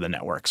side of the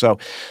network. So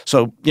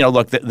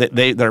look,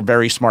 they're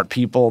very smart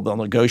people. They'll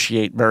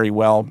negotiate very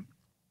well.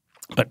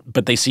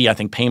 But they see, I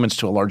think, payments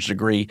to a large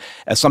degree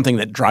as something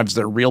that drives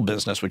their real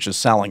business, which is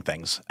selling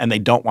things. And they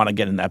don't want to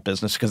get in that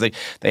business because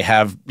they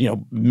have,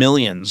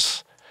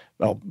 millions,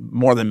 well,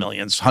 more than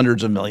millions,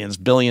 hundreds of millions,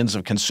 billions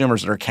of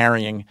consumers that are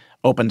carrying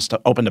open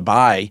to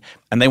buy,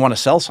 and they want to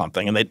sell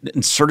something. And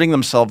inserting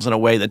themselves in a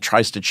way that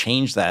tries to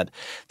change that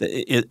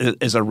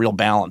is a real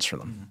balance for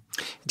them.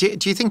 Do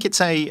you think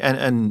it's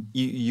and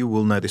you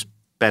will know this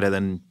better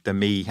than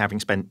me, having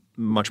spent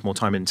much more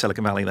time in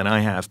Silicon Valley than I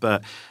have.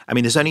 But I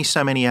mean, there's only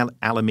so many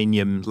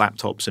aluminium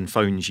laptops and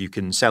phones you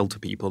can sell to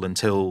people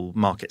until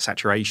market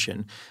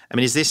saturation. I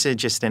mean, is this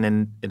just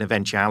an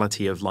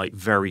eventuality of like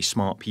very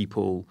smart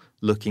people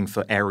looking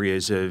for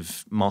areas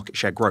of market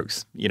share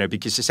growth? You know,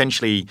 because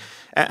essentially,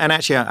 and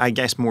actually, I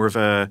guess more of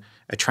a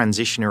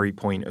transitionary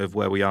point of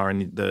where we are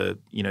in the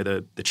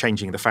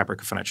changing of the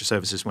fabric of financial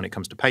services when it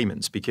comes to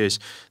payments, because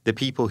the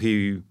people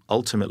who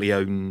ultimately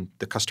own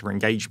the customer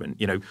engagement,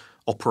 you know,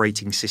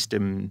 operating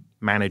system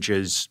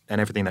managers and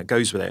everything that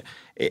goes with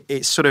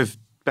it's sort of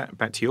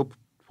back to your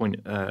point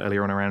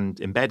earlier on around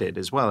embedded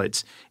as well.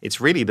 It's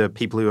really the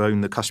people who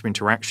own the customer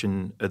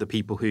interaction are the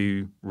people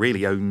who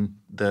really own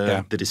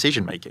the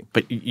decision making.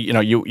 But you know,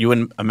 you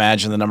wouldn't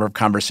imagine the number of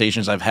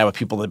conversations I've had with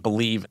people that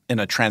believe in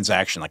a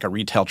transaction, like a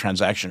retail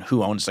transaction,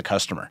 who owns the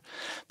customer.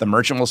 The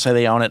merchant will say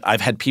they own it.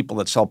 I've had people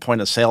that sell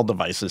point of sale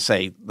devices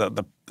say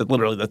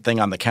literally the thing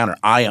on the counter,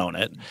 I own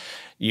it.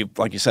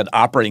 Like you said,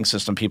 operating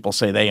system people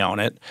say they own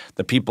it.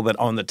 The people that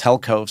own the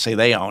telco say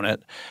they own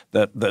it.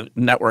 The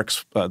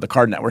networks, the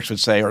card networks would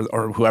say,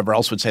 or whoever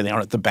else would say they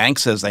own it. The bank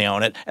says they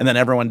own it, and then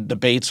everyone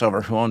debates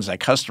over who owns that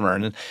customer.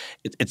 And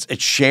it's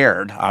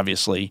shared,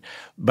 obviously,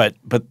 but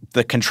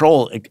the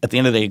control at the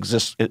end of the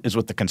day is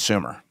with the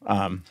consumer.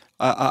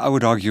 I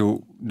would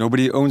argue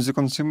nobody owns the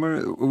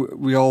consumer.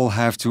 We all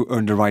have to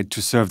earn the right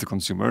to serve the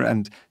consumer,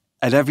 and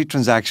at every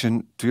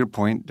transaction, to your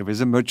point, there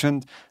is a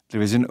merchant,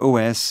 there is an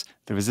OS,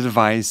 there is a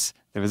device,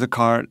 there is a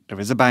card, there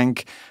is a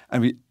bank,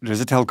 and there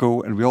is a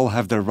telco, and we all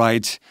have the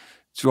right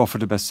to offer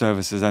the best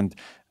services. And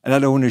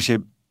that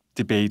ownership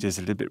debate is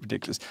a little bit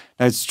ridiculous.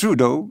 Now, it's true,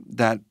 though,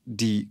 that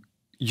the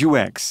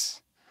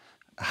UX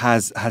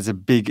has a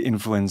big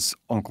influence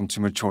on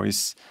consumer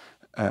choice.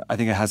 I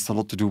think it has a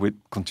lot to do with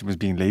consumers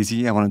being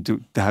lazy. I wanted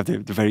to have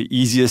the very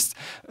easiest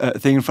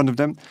thing in front of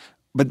them.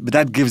 But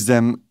that gives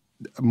them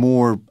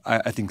more,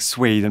 I think,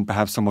 sway than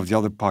perhaps some of the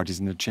other parties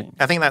in the chain.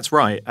 I think that's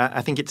right.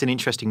 I think it's an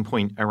interesting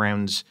point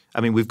around, I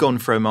mean, we've gone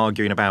from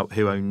arguing about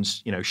who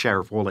owns, you know, share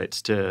of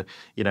wallets to,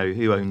 you know,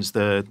 who owns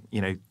the,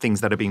 you know,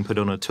 things that are being put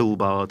on a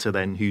toolbar to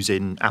then who's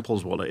in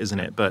Apple's wallet, isn't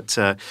it? But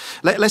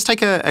let's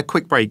take a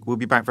quick break. We'll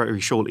be back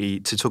very shortly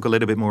to talk a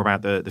little bit more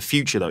about the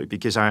future, though,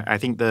 because I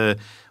think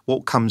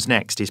what comes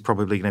next is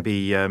probably going to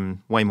be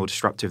way more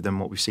disruptive than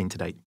what we've seen to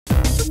date.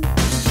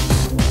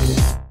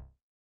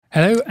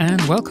 Hello and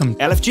welcome,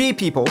 LFG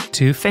people,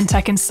 to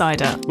Fintech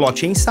Insider,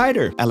 Blockchain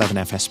Insider,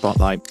 11FS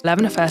Spotlight,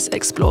 11FS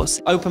Explores,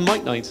 Open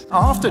Mic Night,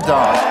 After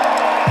Dark.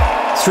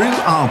 Through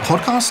our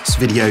podcasts,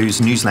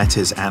 videos,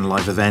 newsletters, and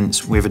live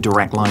events, we have a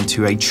direct line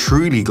to a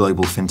truly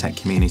global fintech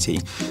community.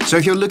 So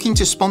if you're looking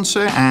to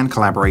sponsor and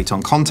collaborate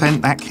on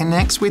content that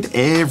connects with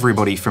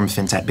everybody from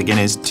fintech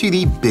beginners to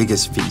the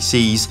biggest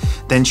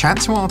VCs, then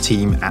chat to our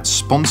team at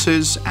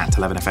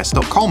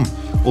sponsors@11fs.com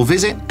or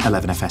visit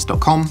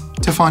 11fs.com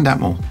to find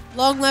out more.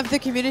 Long live the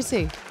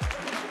community.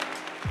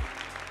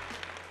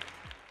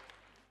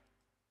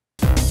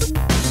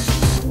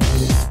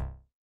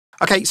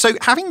 Okay, so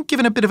having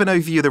given a bit of an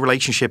overview of the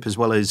relationship as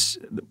well as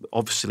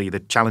obviously the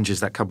challenges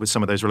that come with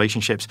some of those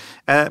relationships,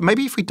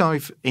 maybe if we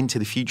dive into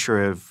the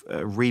future of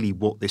really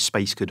what this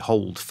space could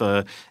hold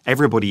for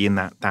everybody in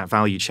that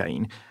value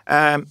chain.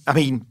 I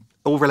mean,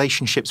 all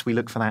relationships, we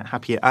look for that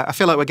happy. I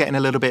feel like we're getting a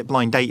little bit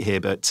blind date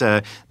here, but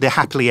the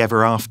happily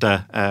ever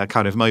after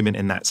kind of moment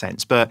in that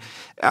sense. But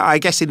I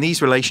guess in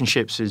these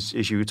relationships,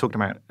 as you were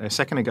talking about a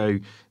second ago,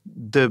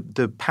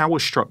 the power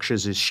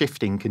structures is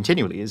shifting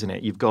continually, isn't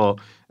it? You've got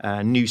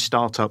new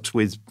startups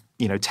with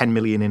 10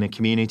 million in a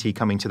community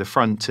coming to the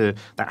front that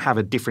have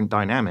a different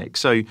dynamic.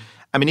 So,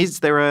 I mean, is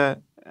there a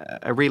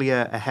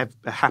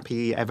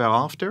happy ever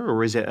after,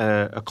 or is it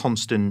a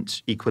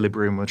constant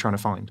equilibrium we're trying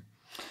to find?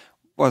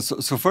 Well,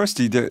 so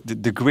firstly,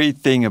 the great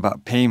thing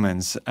about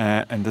payments,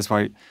 and that's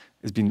why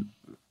it's been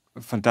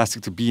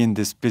fantastic to be in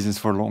this business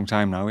for a long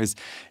time now, is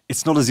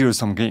it's not a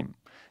zero-sum game.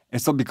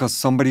 It's not because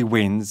somebody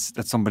wins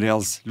that somebody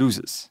else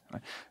loses.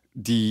 Right?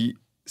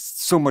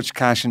 So much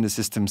cash in the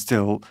system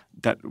still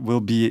that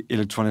will be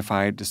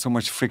electronified. There's so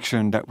much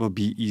friction that will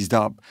be eased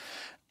up.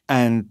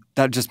 And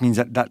that just means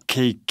that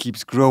cake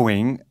keeps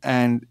growing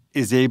and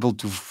is able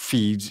to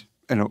feed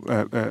a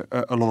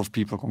lot of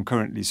people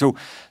concurrently. So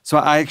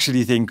I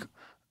actually think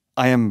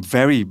I am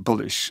very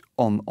bullish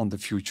on the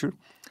future.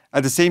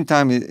 At the same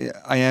time,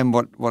 I am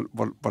what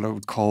I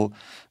would call,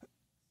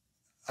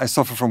 I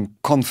suffer from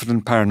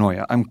confident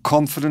paranoia. I'm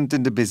confident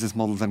in the business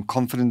models, I'm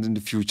confident in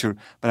the future,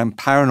 but I'm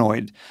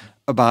paranoid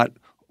about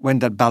when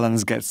that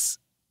balance gets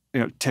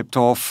tipped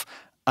off.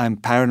 I'm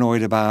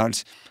paranoid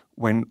about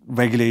when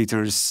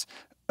regulators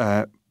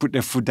put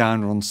their foot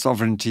down on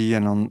sovereignty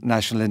and on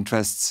national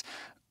interests,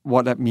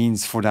 what that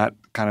means for that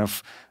kind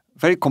of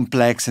very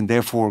complex and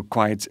therefore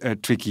quite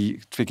tricky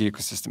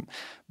ecosystem.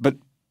 But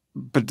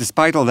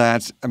despite all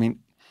that, I mean,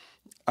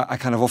 I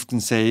kind of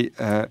often say,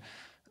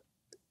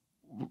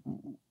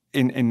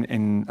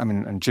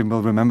 and Jim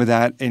will remember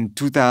that in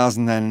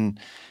 2008,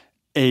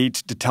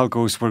 2008, the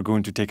telcos were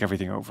going to take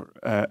everything over.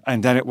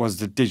 And then it was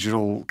the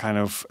digital kind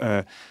of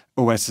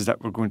OSs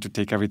that were going to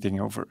take everything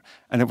over.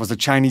 And it was the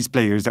Chinese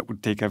players that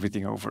would take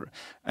everything over.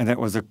 And it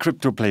was the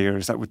crypto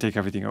players that would take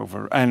everything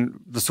over. And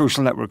the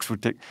social networks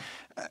would take...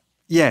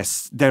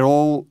 Yes, they're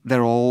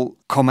all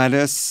come at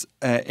us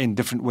in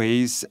different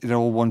ways. They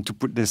all want to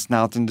put their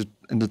snout in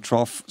the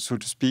trough, so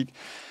to speak.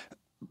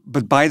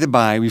 But by the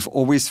by, we've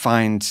always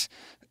find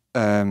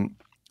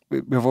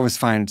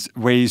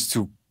ways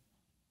to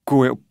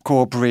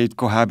cooperate,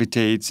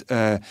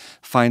 cohabitate,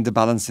 find the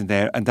balance in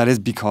there, and that is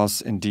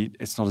because indeed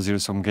it's not a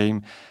zero-sum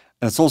game,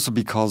 and it's also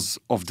because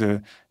of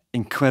the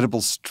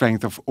incredible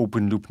strength of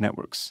open-loop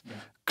networks. Yeah.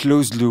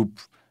 Closed loop,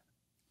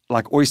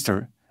 like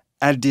Oyster,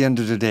 at the end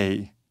of the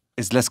day,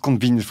 is less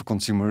convenient for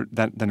consumer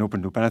than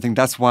open loop. And I think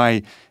that's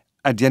why,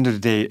 at the end of the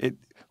day,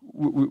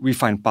 we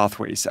find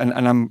pathways.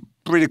 And I'm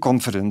pretty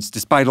confident,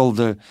 despite all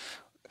the...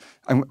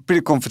 I'm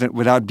pretty confident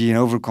without being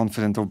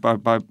overconfident or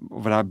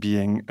without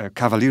being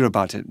cavalier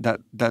about it,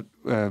 that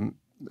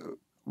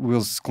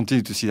we'll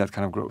continue to see that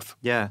kind of growth.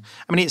 Yeah.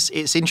 I mean,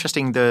 it's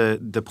interesting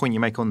the point you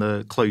make on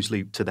the closed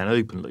loop to then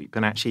open loop.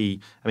 And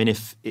actually, I mean,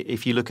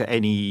 if you look at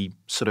any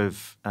sort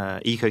of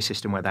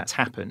ecosystem where that's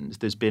happened,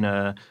 there's been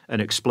an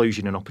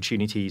explosion in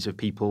opportunities of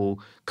people,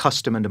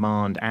 customer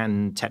demand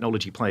and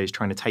technology players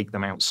trying to take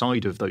them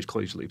outside of those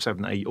closed loops.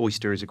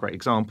 Oyster is a great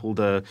example.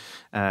 The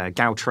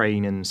Gao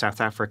train in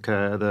South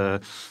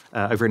Africa,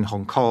 over in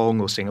Hong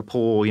Kong or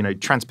Singapore,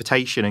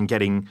 transportation and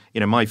getting,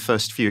 my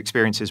first few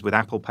experiences with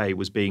Apple Pay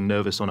was being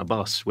nervous on a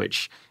bus,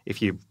 which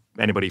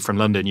anybody from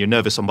London, you're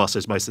nervous on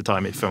buses most of the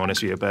time, if I'm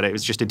honest with you, but it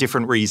was just a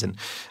different reason.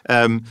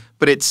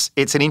 But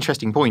it's an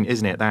interesting point,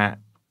 isn't it, that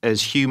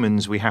as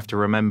humans, we have to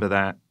remember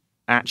that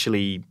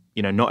actually,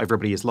 not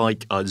everybody is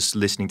like us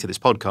listening to this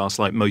podcast.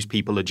 Like most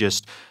people are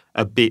just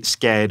a bit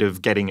scared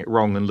of getting it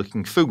wrong and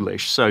looking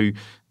foolish. So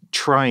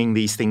trying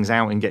these things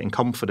out and getting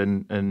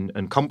confident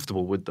and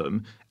comfortable with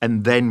them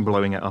and then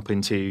blowing it up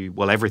into,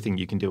 well, everything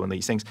you can do on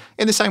these things.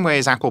 In the same way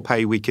as Apple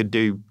Pay, we could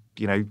do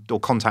or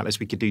contactless,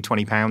 we could do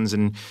 £20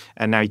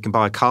 and now you can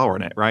buy a car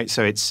on it, right?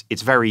 So it's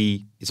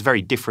very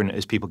different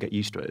as people get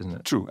used to it, isn't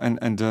it? True.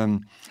 And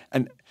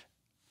I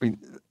mean,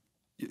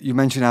 you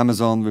mentioned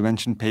Amazon, we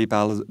mentioned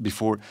PayPal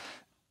before.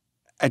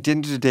 At the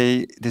end of the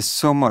day, there's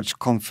so much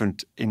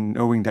comfort in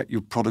knowing that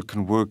your product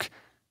can work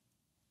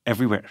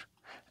everywhere.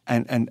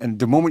 And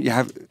the moment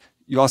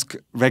you ask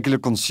regular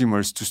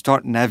consumers to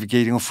start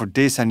navigating, for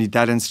this I need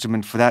that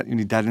instrument, for that you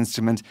need that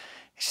instrument,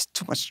 it's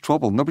too much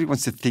trouble. Nobody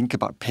wants to think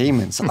about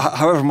payments.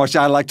 However much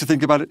I like to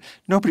think about it,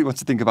 nobody wants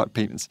to think about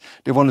payments.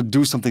 They want to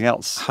do something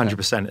else.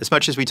 100%. As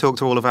much as we talk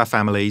to all of our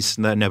families,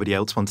 nobody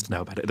else wants to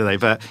know about it, do they?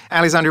 But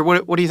Alexandra,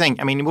 what do you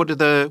think? I mean, what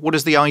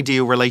does the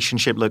ideal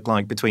relationship look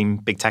like between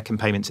big tech and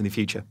payments in the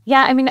future?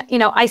 Yeah, I mean,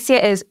 I see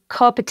it as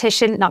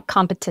co-opetition, not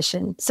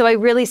competition. So I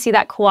really see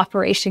that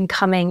cooperation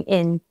coming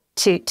in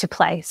to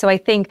play. So I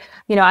think,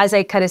 as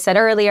I kind of said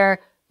earlier,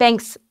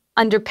 banks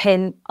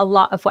underpin a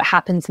lot of what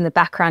happens in the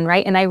background,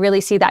 right? And I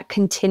really see that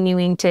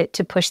continuing to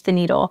push the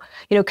needle.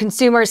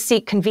 Consumers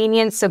seek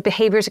convenience, so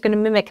behaviors are going to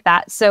mimic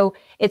that. So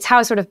it's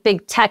how sort of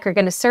big tech are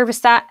going to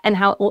service that and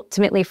how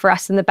ultimately for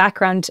us in the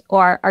background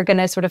are going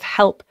to sort of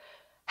help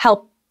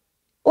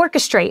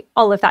orchestrate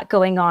all of that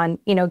going on,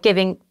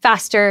 giving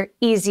faster,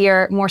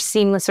 easier, more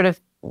seamless sort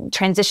of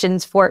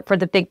transitions for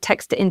the big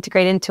techs to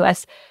integrate into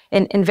us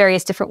in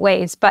various different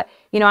ways. But,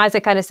 as I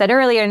kind of said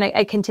earlier, and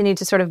I continue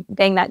to sort of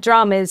bang that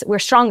drum, is we're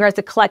stronger as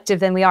a collective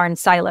than we are in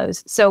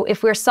silos. So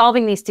if we're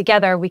solving these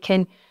together, we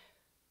can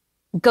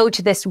go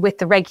to this with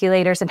the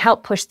regulators and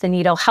help push the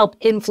needle, help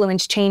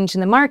influence change in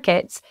the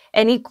markets,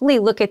 and equally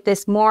look at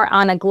this more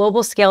on a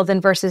global scale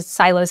than versus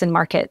silos in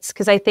markets.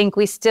 Because I think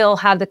we still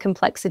have the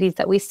complexities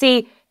that we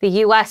see, the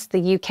US,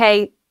 the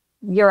UK,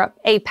 Europe,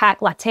 APAC,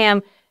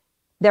 LATAM.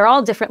 They're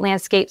all different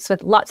landscapes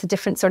with lots of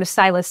different sort of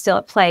silos still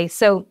at play.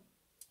 So,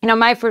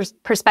 my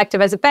first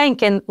perspective as a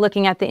bank and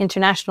looking at the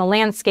international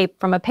landscape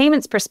from a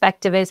payments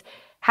perspective is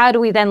how do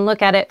we then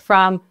look at it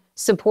from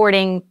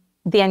supporting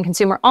the end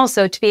consumer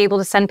also to be able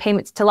to send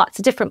payments to lots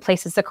of different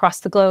places across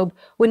the globe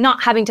with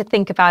not having to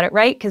think about it,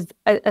 right? Because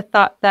a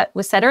thought that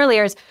was said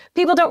earlier is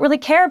people don't really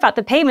care about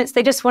the payments.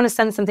 They just want to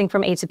send something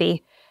from A to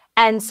B.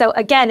 And so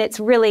again, it's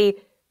really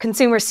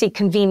consumers seek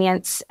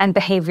convenience and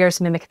behaviors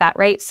mimic that,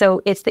 right?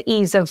 So it's the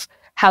ease of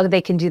how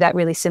they can do that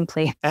really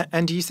simply.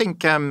 And do you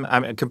think,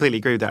 I completely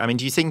agree with that. I mean,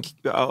 do you think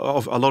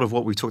a lot of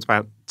what we've talked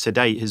about to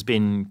date has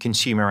been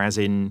consumer as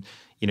in,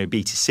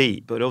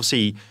 B2C, but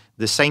obviously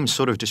the same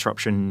sort of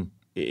disruption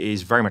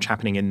is very much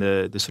happening in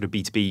the sort of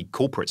B2B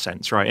corporate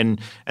sense, right? And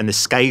the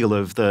scale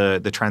of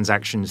the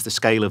transactions, the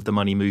scale of the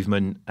money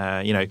movement,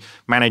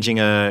 managing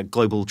a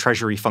global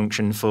treasury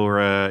function for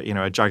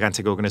a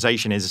gigantic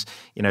organization is,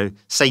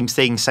 same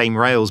thing, same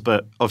rails,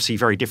 but obviously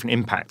very different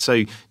impact.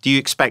 So do you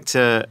expect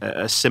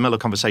a similar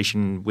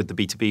conversation with the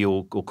B2B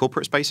or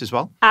corporate space as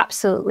well?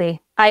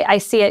 Absolutely. I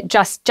see it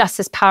just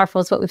as powerful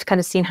as what we've kind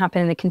of seen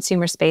happen in the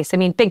consumer space. I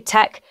mean, big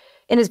tech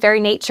in its very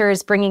nature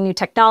is bringing new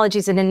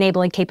technologies and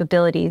enabling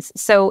capabilities.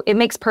 So it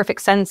makes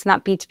perfect sense in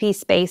that B2B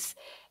space.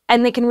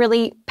 And they can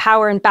really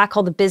power and back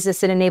all the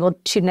business and enable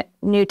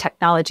new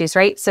technologies,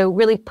 right? So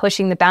really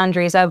pushing the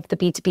boundaries of the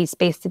B2B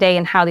space today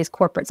and how these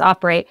corporates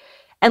operate.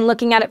 And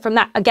looking at it from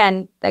that,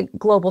 again, the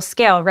global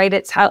scale, right?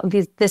 It's how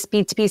this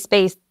B2B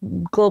space,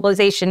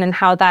 globalization, and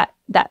how that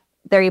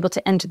they're able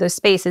to enter those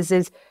spaces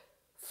is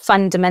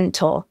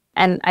fundamental.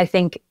 And I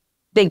think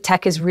big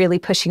tech is really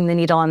pushing the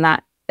needle on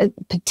that,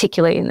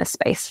 particularly in this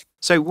space.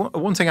 So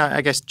one thing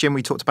I guess, Jim,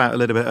 we talked about a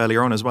little bit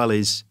earlier on as well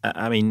is,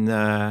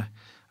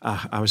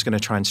 I was going to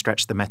try and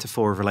stretch the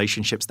metaphor of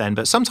relationships then,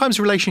 but sometimes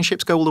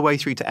relationships go all the way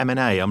through to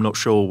M&A. I'm not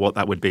sure what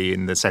that would be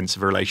in the sense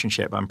of a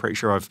relationship. I'm pretty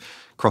sure I've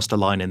crossed a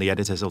line and the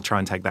editors will try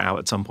and take that out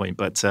at some point.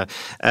 But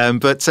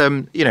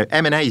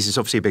M&As is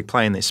obviously a big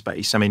play in this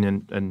space. I mean,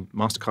 and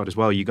Mastercard as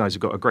well. You guys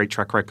have got a great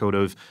track record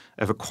of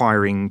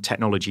acquiring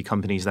technology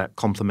companies that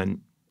complement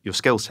your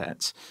skill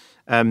sets.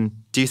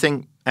 Do you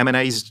think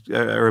M&As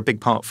are a big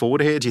part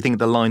forward here? Do you think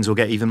the lines will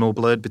get even more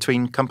blurred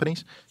between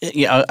companies?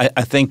 Yeah,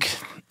 I think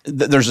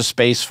there's a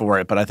space for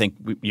it, but I think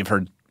you've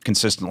heard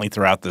consistently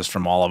throughout this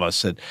from all of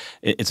us that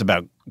it's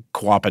about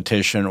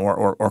co-opetition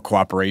or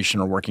cooperation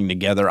or working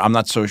together. I'm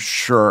not so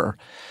sure.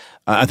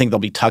 I think there'll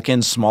be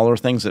tuck-in smaller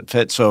things that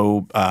fit.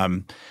 So,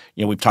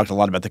 we've talked a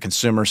lot about the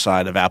consumer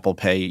side of Apple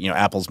Pay.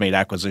 Apple's made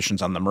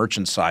acquisitions on the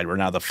merchant side where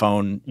now the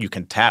phone, you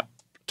can tap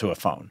to a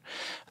phone.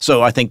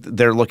 So I think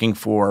they're looking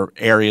for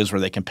areas where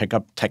they can pick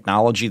up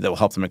technology that will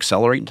help them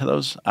accelerate into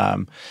those.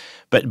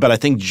 But I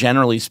think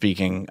generally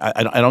speaking,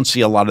 I don't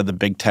see a lot of the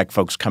big tech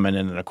folks coming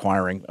in and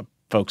acquiring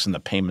folks in the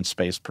payment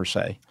space per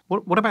se.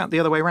 What about the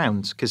other way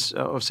around? Because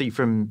obviously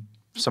from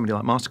somebody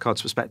like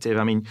Mastercard's perspective,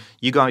 I mean,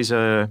 you guys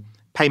are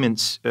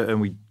payments,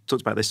 and we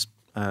talked about this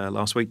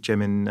last week,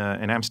 Jim, in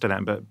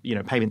Amsterdam, but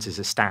payments is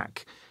a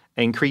stack.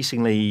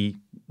 Increasingly,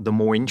 the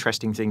more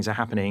interesting things are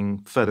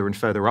happening further and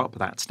further up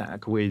that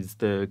stack with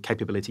the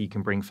capability you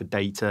can bring for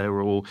data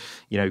or,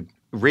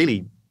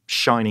 really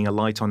shining a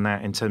light on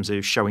that in terms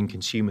of showing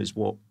consumers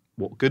what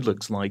good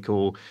looks like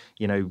or,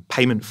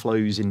 payment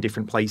flows in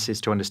different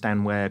places to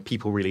understand where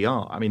people really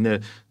are. I mean,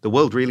 the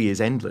world really is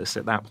endless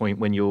at that point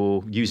when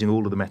you're using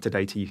all of the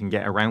metadata you can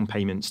get around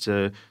payments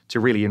to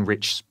really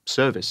enrich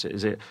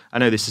services. I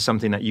know this is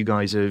something that you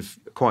guys have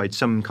acquired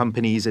some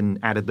companies and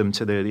added them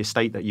to the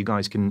estate that you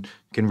guys can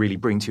really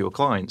bring to your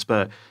clients.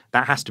 But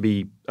that has to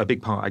be a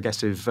big part, I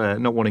guess, of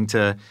not wanting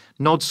to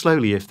nod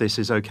slowly if this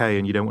is okay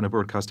and you don't want to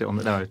broadcast it on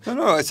the no.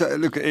 No. It's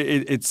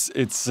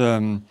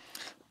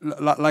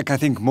like I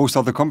think most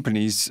other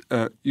companies,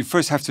 you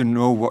first have to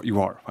know what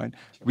you are, right?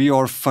 We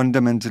are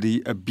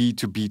fundamentally a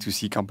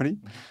B2B2C company.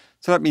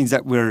 So that means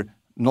that we're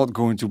not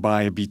going to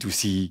buy a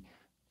B2C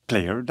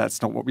player.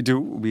 That's not what we do.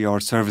 We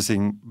are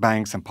servicing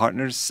banks and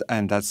partners,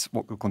 and that's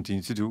what we'll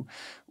continue to do.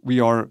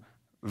 We are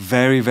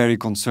very, very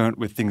concerned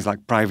with things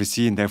like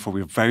privacy, and therefore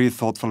we're very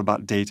thoughtful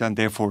about data, and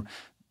therefore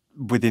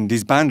within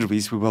these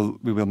boundaries we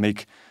will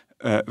make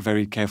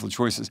very careful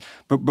choices.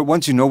 But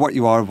once you know what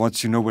you are,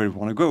 once you know where you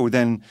want to go,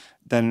 then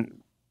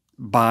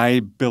buy,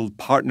 build,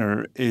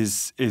 partner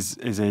is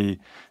an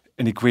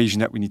equation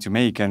that we need to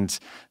make. And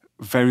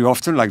very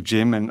often, like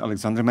Jim and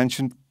Alexandra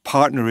mentioned,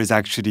 partner is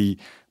actually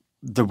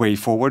the way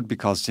forward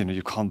because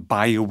you can't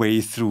buy your way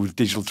through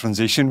digital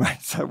transition,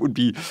 right? So that would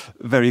be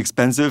very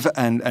expensive,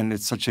 and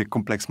it's such a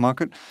complex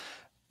market.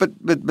 But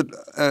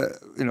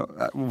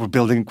we're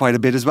building quite a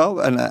bit as well,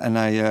 and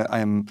I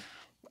am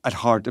at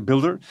heart a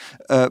builder.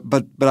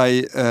 But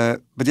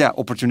yeah,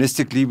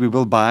 opportunistically we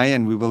will buy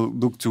and we will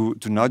look to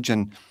nudge,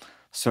 and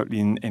certainly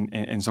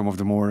in some of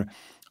the more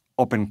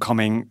up and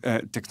coming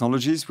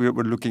technologies, we're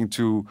looking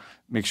to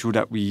make sure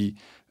that we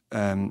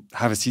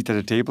have a seat at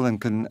the table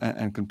and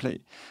can play.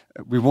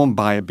 We won't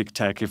buy a big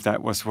tech if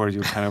that was where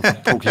you're kind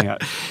of poking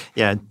at.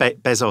 Yeah,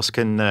 Bezos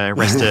can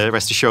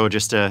rest assured.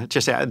 Just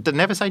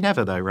never say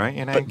never, though,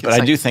 right? But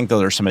I do think though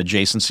there's some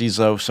adjacencies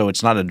though, so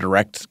it's not a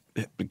direct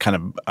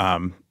kind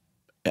of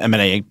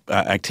M&A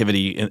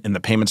activity in the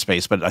payment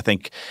space, but I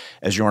think,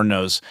 as Jorn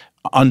knows,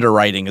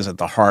 underwriting is at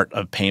the heart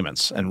of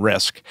payments and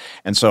risk.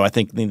 And so I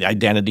think the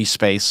identity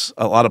space,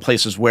 a lot of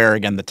places where,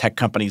 again, the tech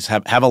companies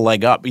have a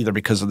leg up either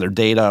because of their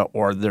data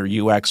or their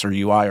UX or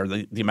UI or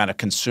the amount of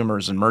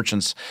consumers and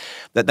merchants,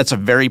 that's a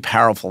very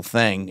powerful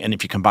thing. And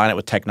if you combine it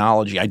with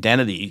technology,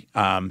 identity,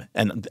 and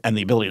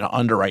the ability to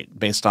underwrite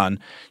based on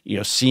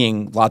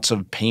seeing lots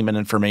of payment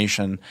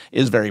information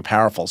is very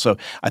powerful. So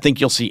I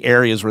think you'll see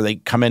areas where they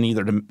come in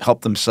either to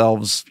help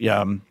themselves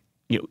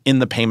in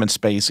the payment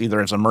space, either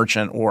as a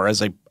merchant or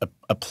as a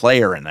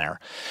player in there.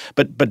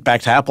 But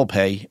back to Apple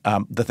Pay,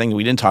 the thing that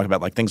we didn't talk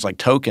about, like things like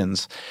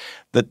tokens,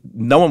 that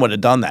no one would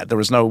have done that. There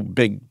was no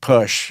big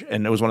push,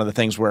 and it was one of the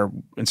things where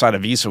inside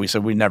of Visa we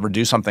said we'd never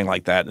do something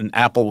like that, and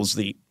Apple was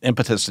the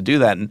impetus to do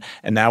that,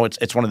 and now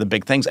it's one of the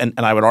big things. And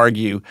I would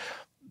argue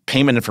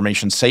payment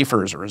information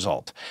safer as a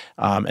result.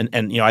 I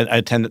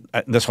attend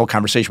this whole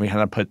conversation. We had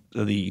to put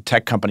the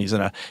tech companies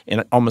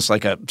in almost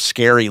like a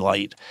scary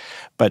light.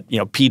 But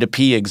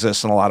P2P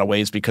exists in a lot of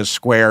ways because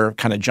Square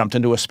kind of jumped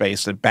into a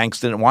space that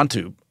banks didn't want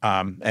to.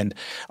 And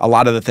a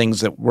lot of the things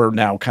that we're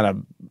now kind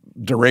of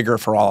de rigueur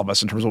for all of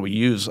us in terms of what we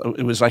use.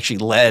 It was actually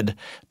led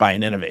by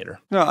an innovator.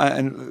 No,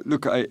 and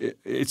look,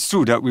 it's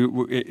true that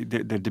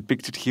they're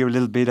depicted here a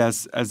little bit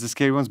as the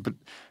scary ones, but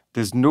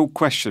there's no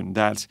question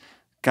that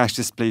cash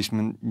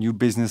displacement, new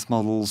business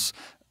models,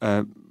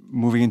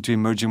 moving into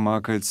emerging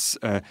markets,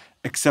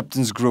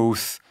 acceptance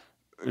growth.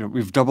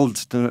 We've doubled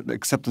the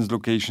acceptance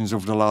locations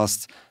over the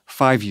last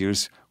 5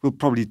 years. We'll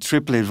probably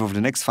triple it over the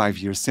next 5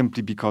 years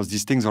simply because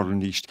these things are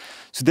unleashed.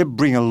 So they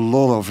bring a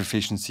lot of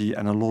efficiency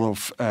and a lot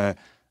of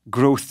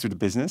growth to the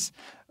business.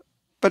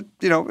 But,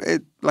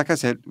 like I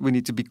said, we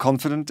need to be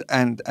confident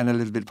and a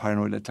little bit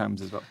paranoid at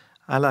times as well.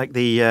 I like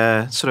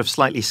the sort of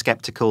slightly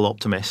skeptical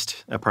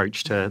optimist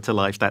approach to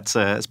life.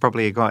 It's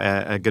probably quite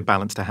a good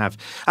balance to have.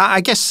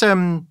 I guess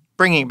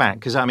bringing it back,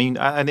 because I think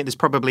there's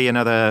probably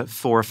another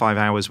 4 or 5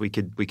 hours we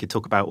could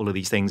talk about all of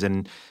these things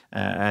and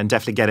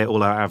definitely get it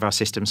all out of our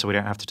system so we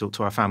don't have to talk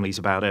to our families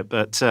about it.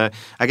 But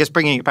I guess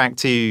bringing it back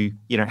to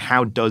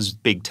how does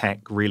big tech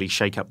really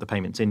shake up the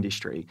payments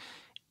industry?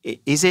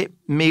 Is it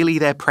merely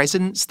their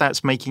presence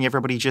that's making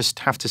everybody just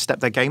have to step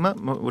their game up?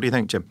 What do you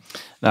think, Jim?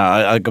 No,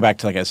 I'll go back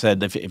to, like I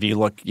said, if you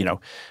look,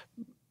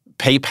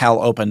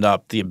 PayPal opened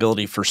up the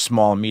ability for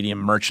small and medium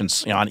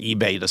merchants on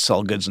eBay to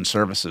sell goods and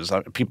services.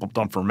 People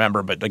don't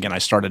remember, but again, I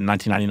started in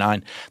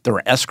 1999. There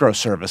were escrow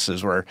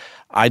services where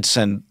I'd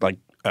send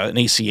an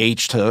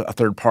ACH to a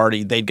third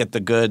party. They'd get the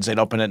goods. They'd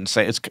open it and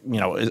say,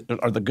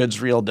 are the goods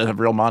real? Do they have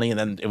real money? And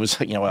then it was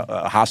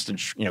a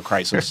hostage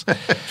crisis.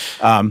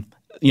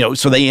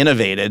 So they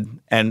innovated,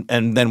 and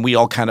then we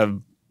all kind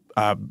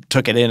of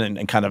took it in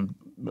and kind of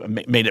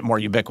made it more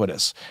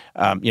ubiquitous.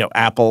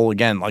 Apple,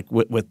 again, like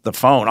with the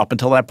phone, up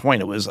until that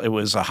point, it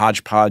was a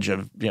hodgepodge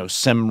of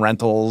SIM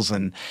rentals,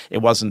 and it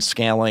wasn't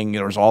scaling.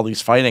 There was all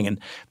these fighting, and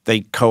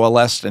they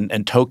coalesced,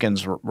 and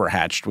tokens were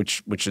hatched,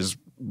 which is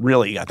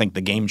really, I think,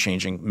 the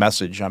game-changing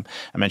message. I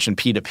mentioned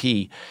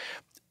P2P.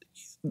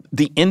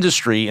 The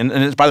industry,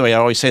 and by the way, I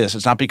always say this,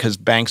 it's not because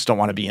banks don't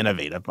want to be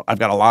innovative. I've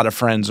got a lot of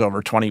friends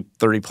over 20,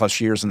 30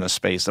 plus years in this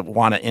space that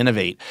want to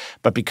innovate,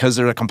 but because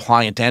they're a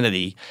compliant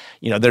entity,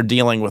 they're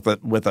dealing with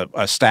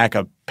a stack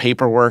of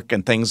paperwork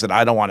and things that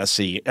I don't want to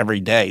see every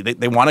day.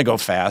 They want to go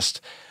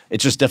fast.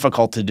 It's just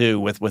difficult to do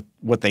with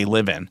what they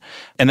live in.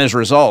 And as a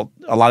result,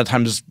 a lot of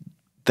times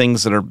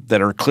things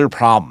that are clear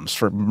problems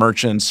for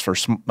merchants, for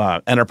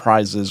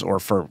enterprises, or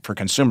for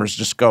consumers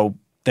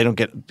they don't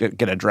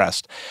get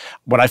addressed.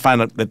 What I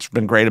find that's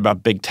been great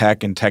about big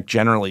tech and tech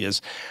generally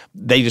is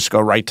they just go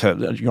right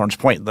to Jorn's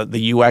point,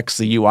 the UX,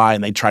 the UI,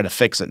 and they try to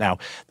fix it. Now,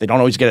 they don't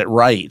always get it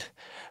right,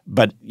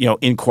 but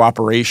in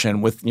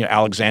cooperation with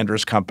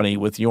Alexandra's company,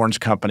 with Jorn's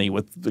company,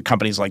 with the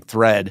companies like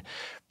Thredd,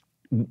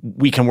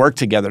 we can work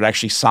together to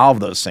actually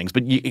solve those things.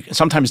 But you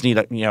sometimes need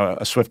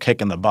a swift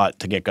kick in the butt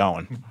to get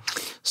going.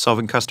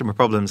 Solving customer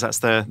problems, that's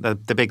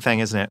the big thing,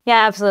 isn't it?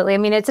 Yeah, absolutely.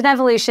 It's an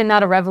evolution,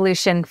 not a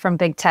revolution from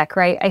big tech,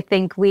 right? I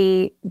think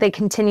they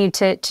continue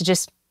to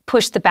just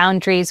push the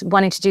boundaries,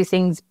 wanting to do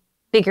things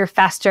bigger,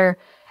 faster,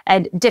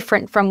 and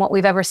different from what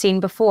we've ever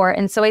seen before.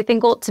 And so I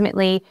think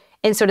ultimately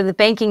in sort of the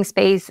banking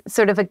space,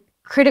 sort of a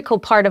critical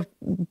part of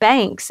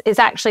banks is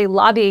actually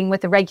lobbying with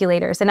the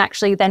regulators and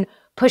actually then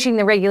pushing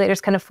the regulators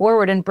kind of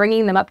forward and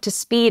bringing them up to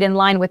speed in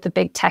line with the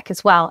big tech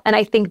as well. And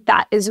I think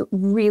that is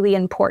really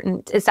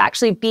important. It's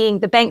actually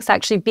the banks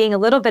actually being a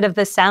little bit of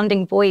the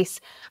sounding voice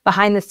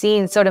behind the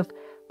scenes, sort of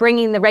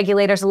bringing the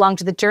regulators along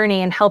to the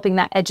journey and helping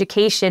that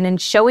education and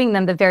showing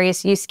them the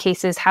various use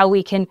cases, how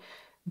we can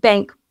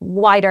bank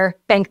wider,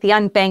 bank the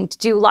unbanked,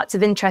 do lots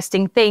of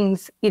interesting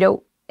things,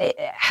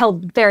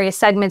 help various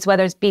segments,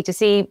 whether it's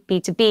B2C,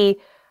 B2B.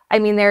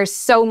 There's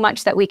so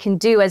much that we can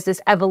do as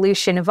this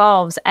evolution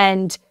evolves.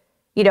 And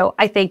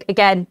I think,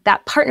 again,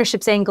 that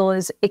partnerships angle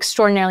is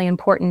extraordinarily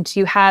important.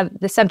 You have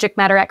the subject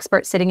matter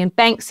experts sitting in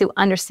banks who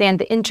understand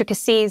the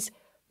intricacies,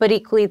 but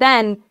equally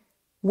then,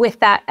 with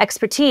that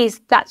expertise,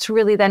 that's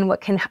really then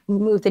what can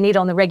move the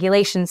needle on the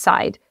regulation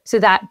side, so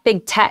that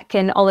big tech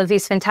and all of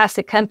these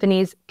fantastic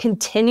companies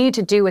continue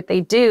to do what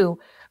they do,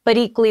 but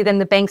equally then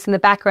the banks in the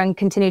background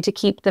continue to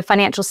keep the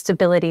financial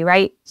stability,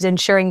 right?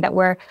 Ensuring that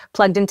we're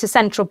plugged into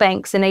central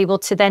banks and able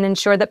to then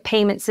ensure that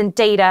payments and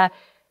data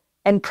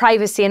and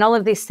privacy and all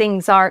of these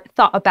things are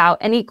thought about,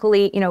 and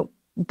equally,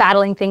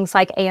 battling things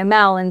like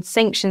AML and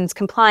sanctions,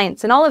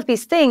 compliance, and all of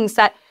these things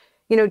that,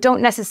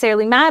 don't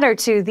necessarily matter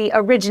to the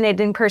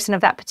originating person of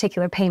that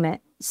particular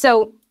payment.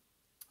 So,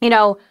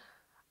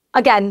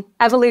 again,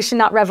 evolution,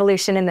 not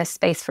revolution in this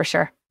space for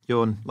sure.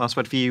 Jorn, last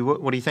word for you.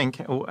 What do you think?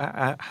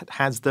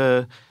 Has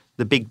the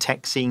big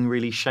tech scene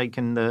really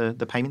shaken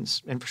the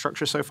payments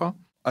infrastructure so far?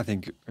 I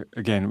think,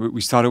 again,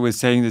 we started with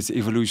saying this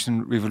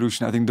evolution,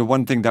 revolution. I think the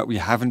one thing that we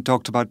haven't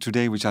talked about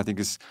today, which I think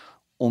is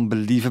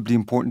unbelievably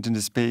important in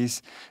this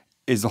space,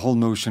 is the whole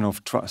notion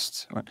of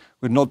trust. Right?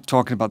 We're not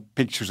talking about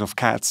pictures of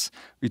cats.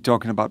 We're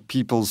talking about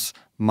people's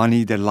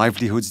money, their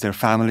livelihoods, their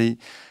family.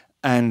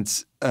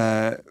 And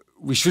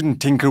we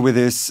shouldn't tinker with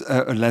this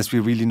unless we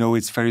really know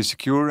it's very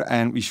secure.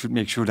 And we should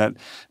make sure that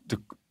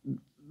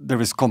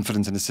there is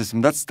confidence in the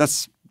system.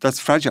 That's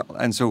fragile.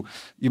 And so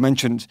you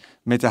mentioned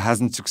Meta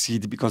hasn't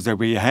succeeded because they're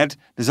way ahead.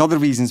 There's other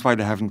reasons why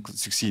they haven't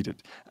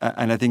succeeded.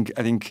 And I think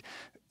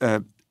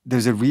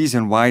there's a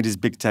reason why this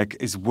big tech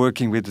is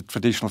working with the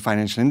traditional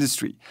financial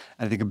industry.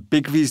 And I think a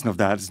big reason of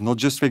that is not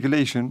just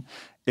regulation,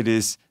 it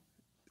is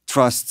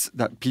trust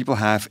that people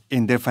have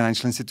in their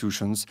financial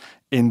institutions,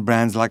 in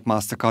brands like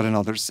Mastercard and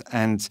others.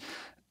 And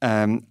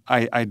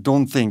I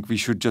don't think we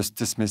should just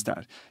dismiss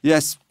that.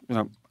 Yes,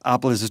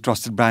 Apple is a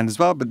trusted brand as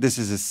well, but this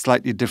is a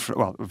slightly different,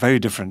 well, very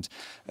different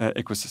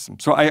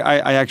ecosystem. So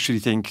I actually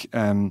think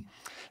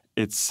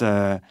it's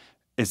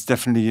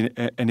definitely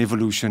an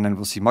evolution, and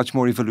we'll see much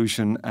more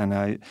evolution. And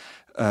I,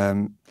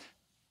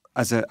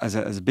 as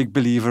a big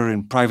believer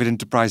in private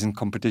enterprise and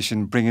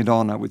competition, bring it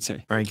on, I would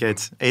say. Very good.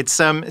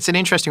 It's an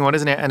interesting one,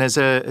 isn't it? And as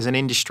an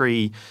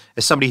industry,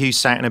 as somebody who's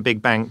sat in a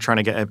big bank trying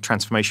to get a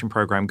transformation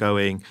program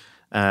going,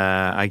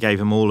 I gave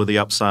them all of the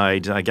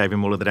upside, I gave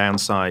them all of the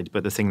downside,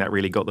 but the thing that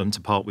really got them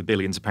to part with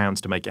billions of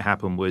pounds to make it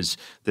happen was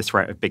the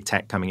threat of big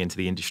tech coming into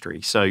the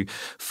industry. So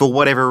for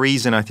whatever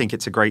reason, I think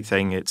it's a great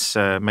thing. It's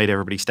made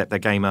everybody step their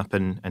game up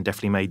and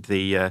definitely made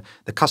the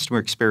customer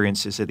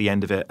experiences at the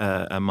end of it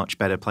a much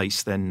better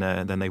place than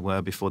they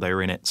were before they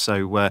were in it.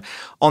 So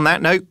on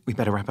that note, we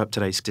better wrap up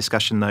today's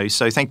discussion though.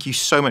 So thank you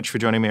so much for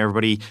joining me,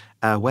 everybody.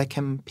 Where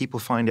can people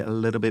find a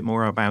little bit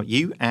more about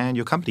you and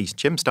your companies?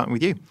 Jim, starting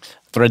with you.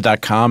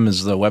 Thredd.com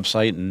is the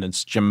website, and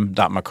it's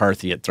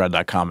jim.mccarthy at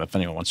Thredd.com if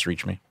anyone wants to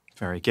reach me.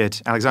 Very good.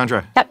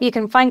 Alexandra? Yep, you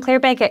can find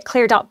Clearbank at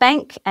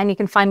clear.bank, and you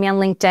can find me on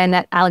LinkedIn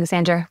at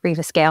Alexandra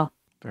Rivas-Gale.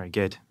 Very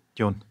good.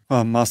 Jorn?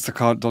 Well,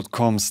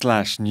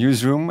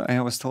 mastercard.com/newsroom, I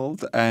was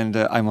told, and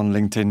I'm on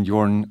LinkedIn,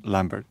 Jorn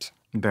Lambert.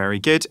 Very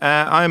good.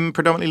 I'm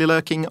predominantly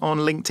lurking on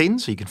LinkedIn,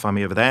 so you can find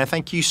me over there.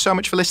 Thank you so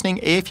much for listening.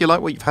 If you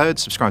like what you've heard,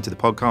 subscribe to the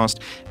podcast,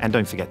 and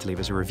don't forget to leave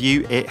us a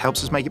review. It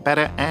helps us make it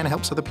better and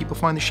helps other people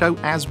find the show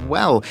as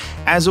well.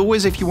 As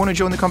always, if you want to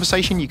join the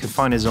conversation, you can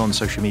find us on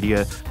social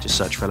media. Just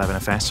search for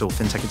 11FS or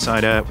Fintech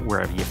Insider,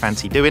 wherever you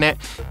fancy doing it,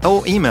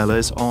 or email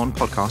us on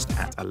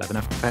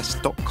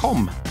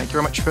podcast@11fs.com. Thank you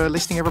very much for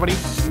listening, everybody.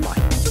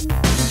 Bye.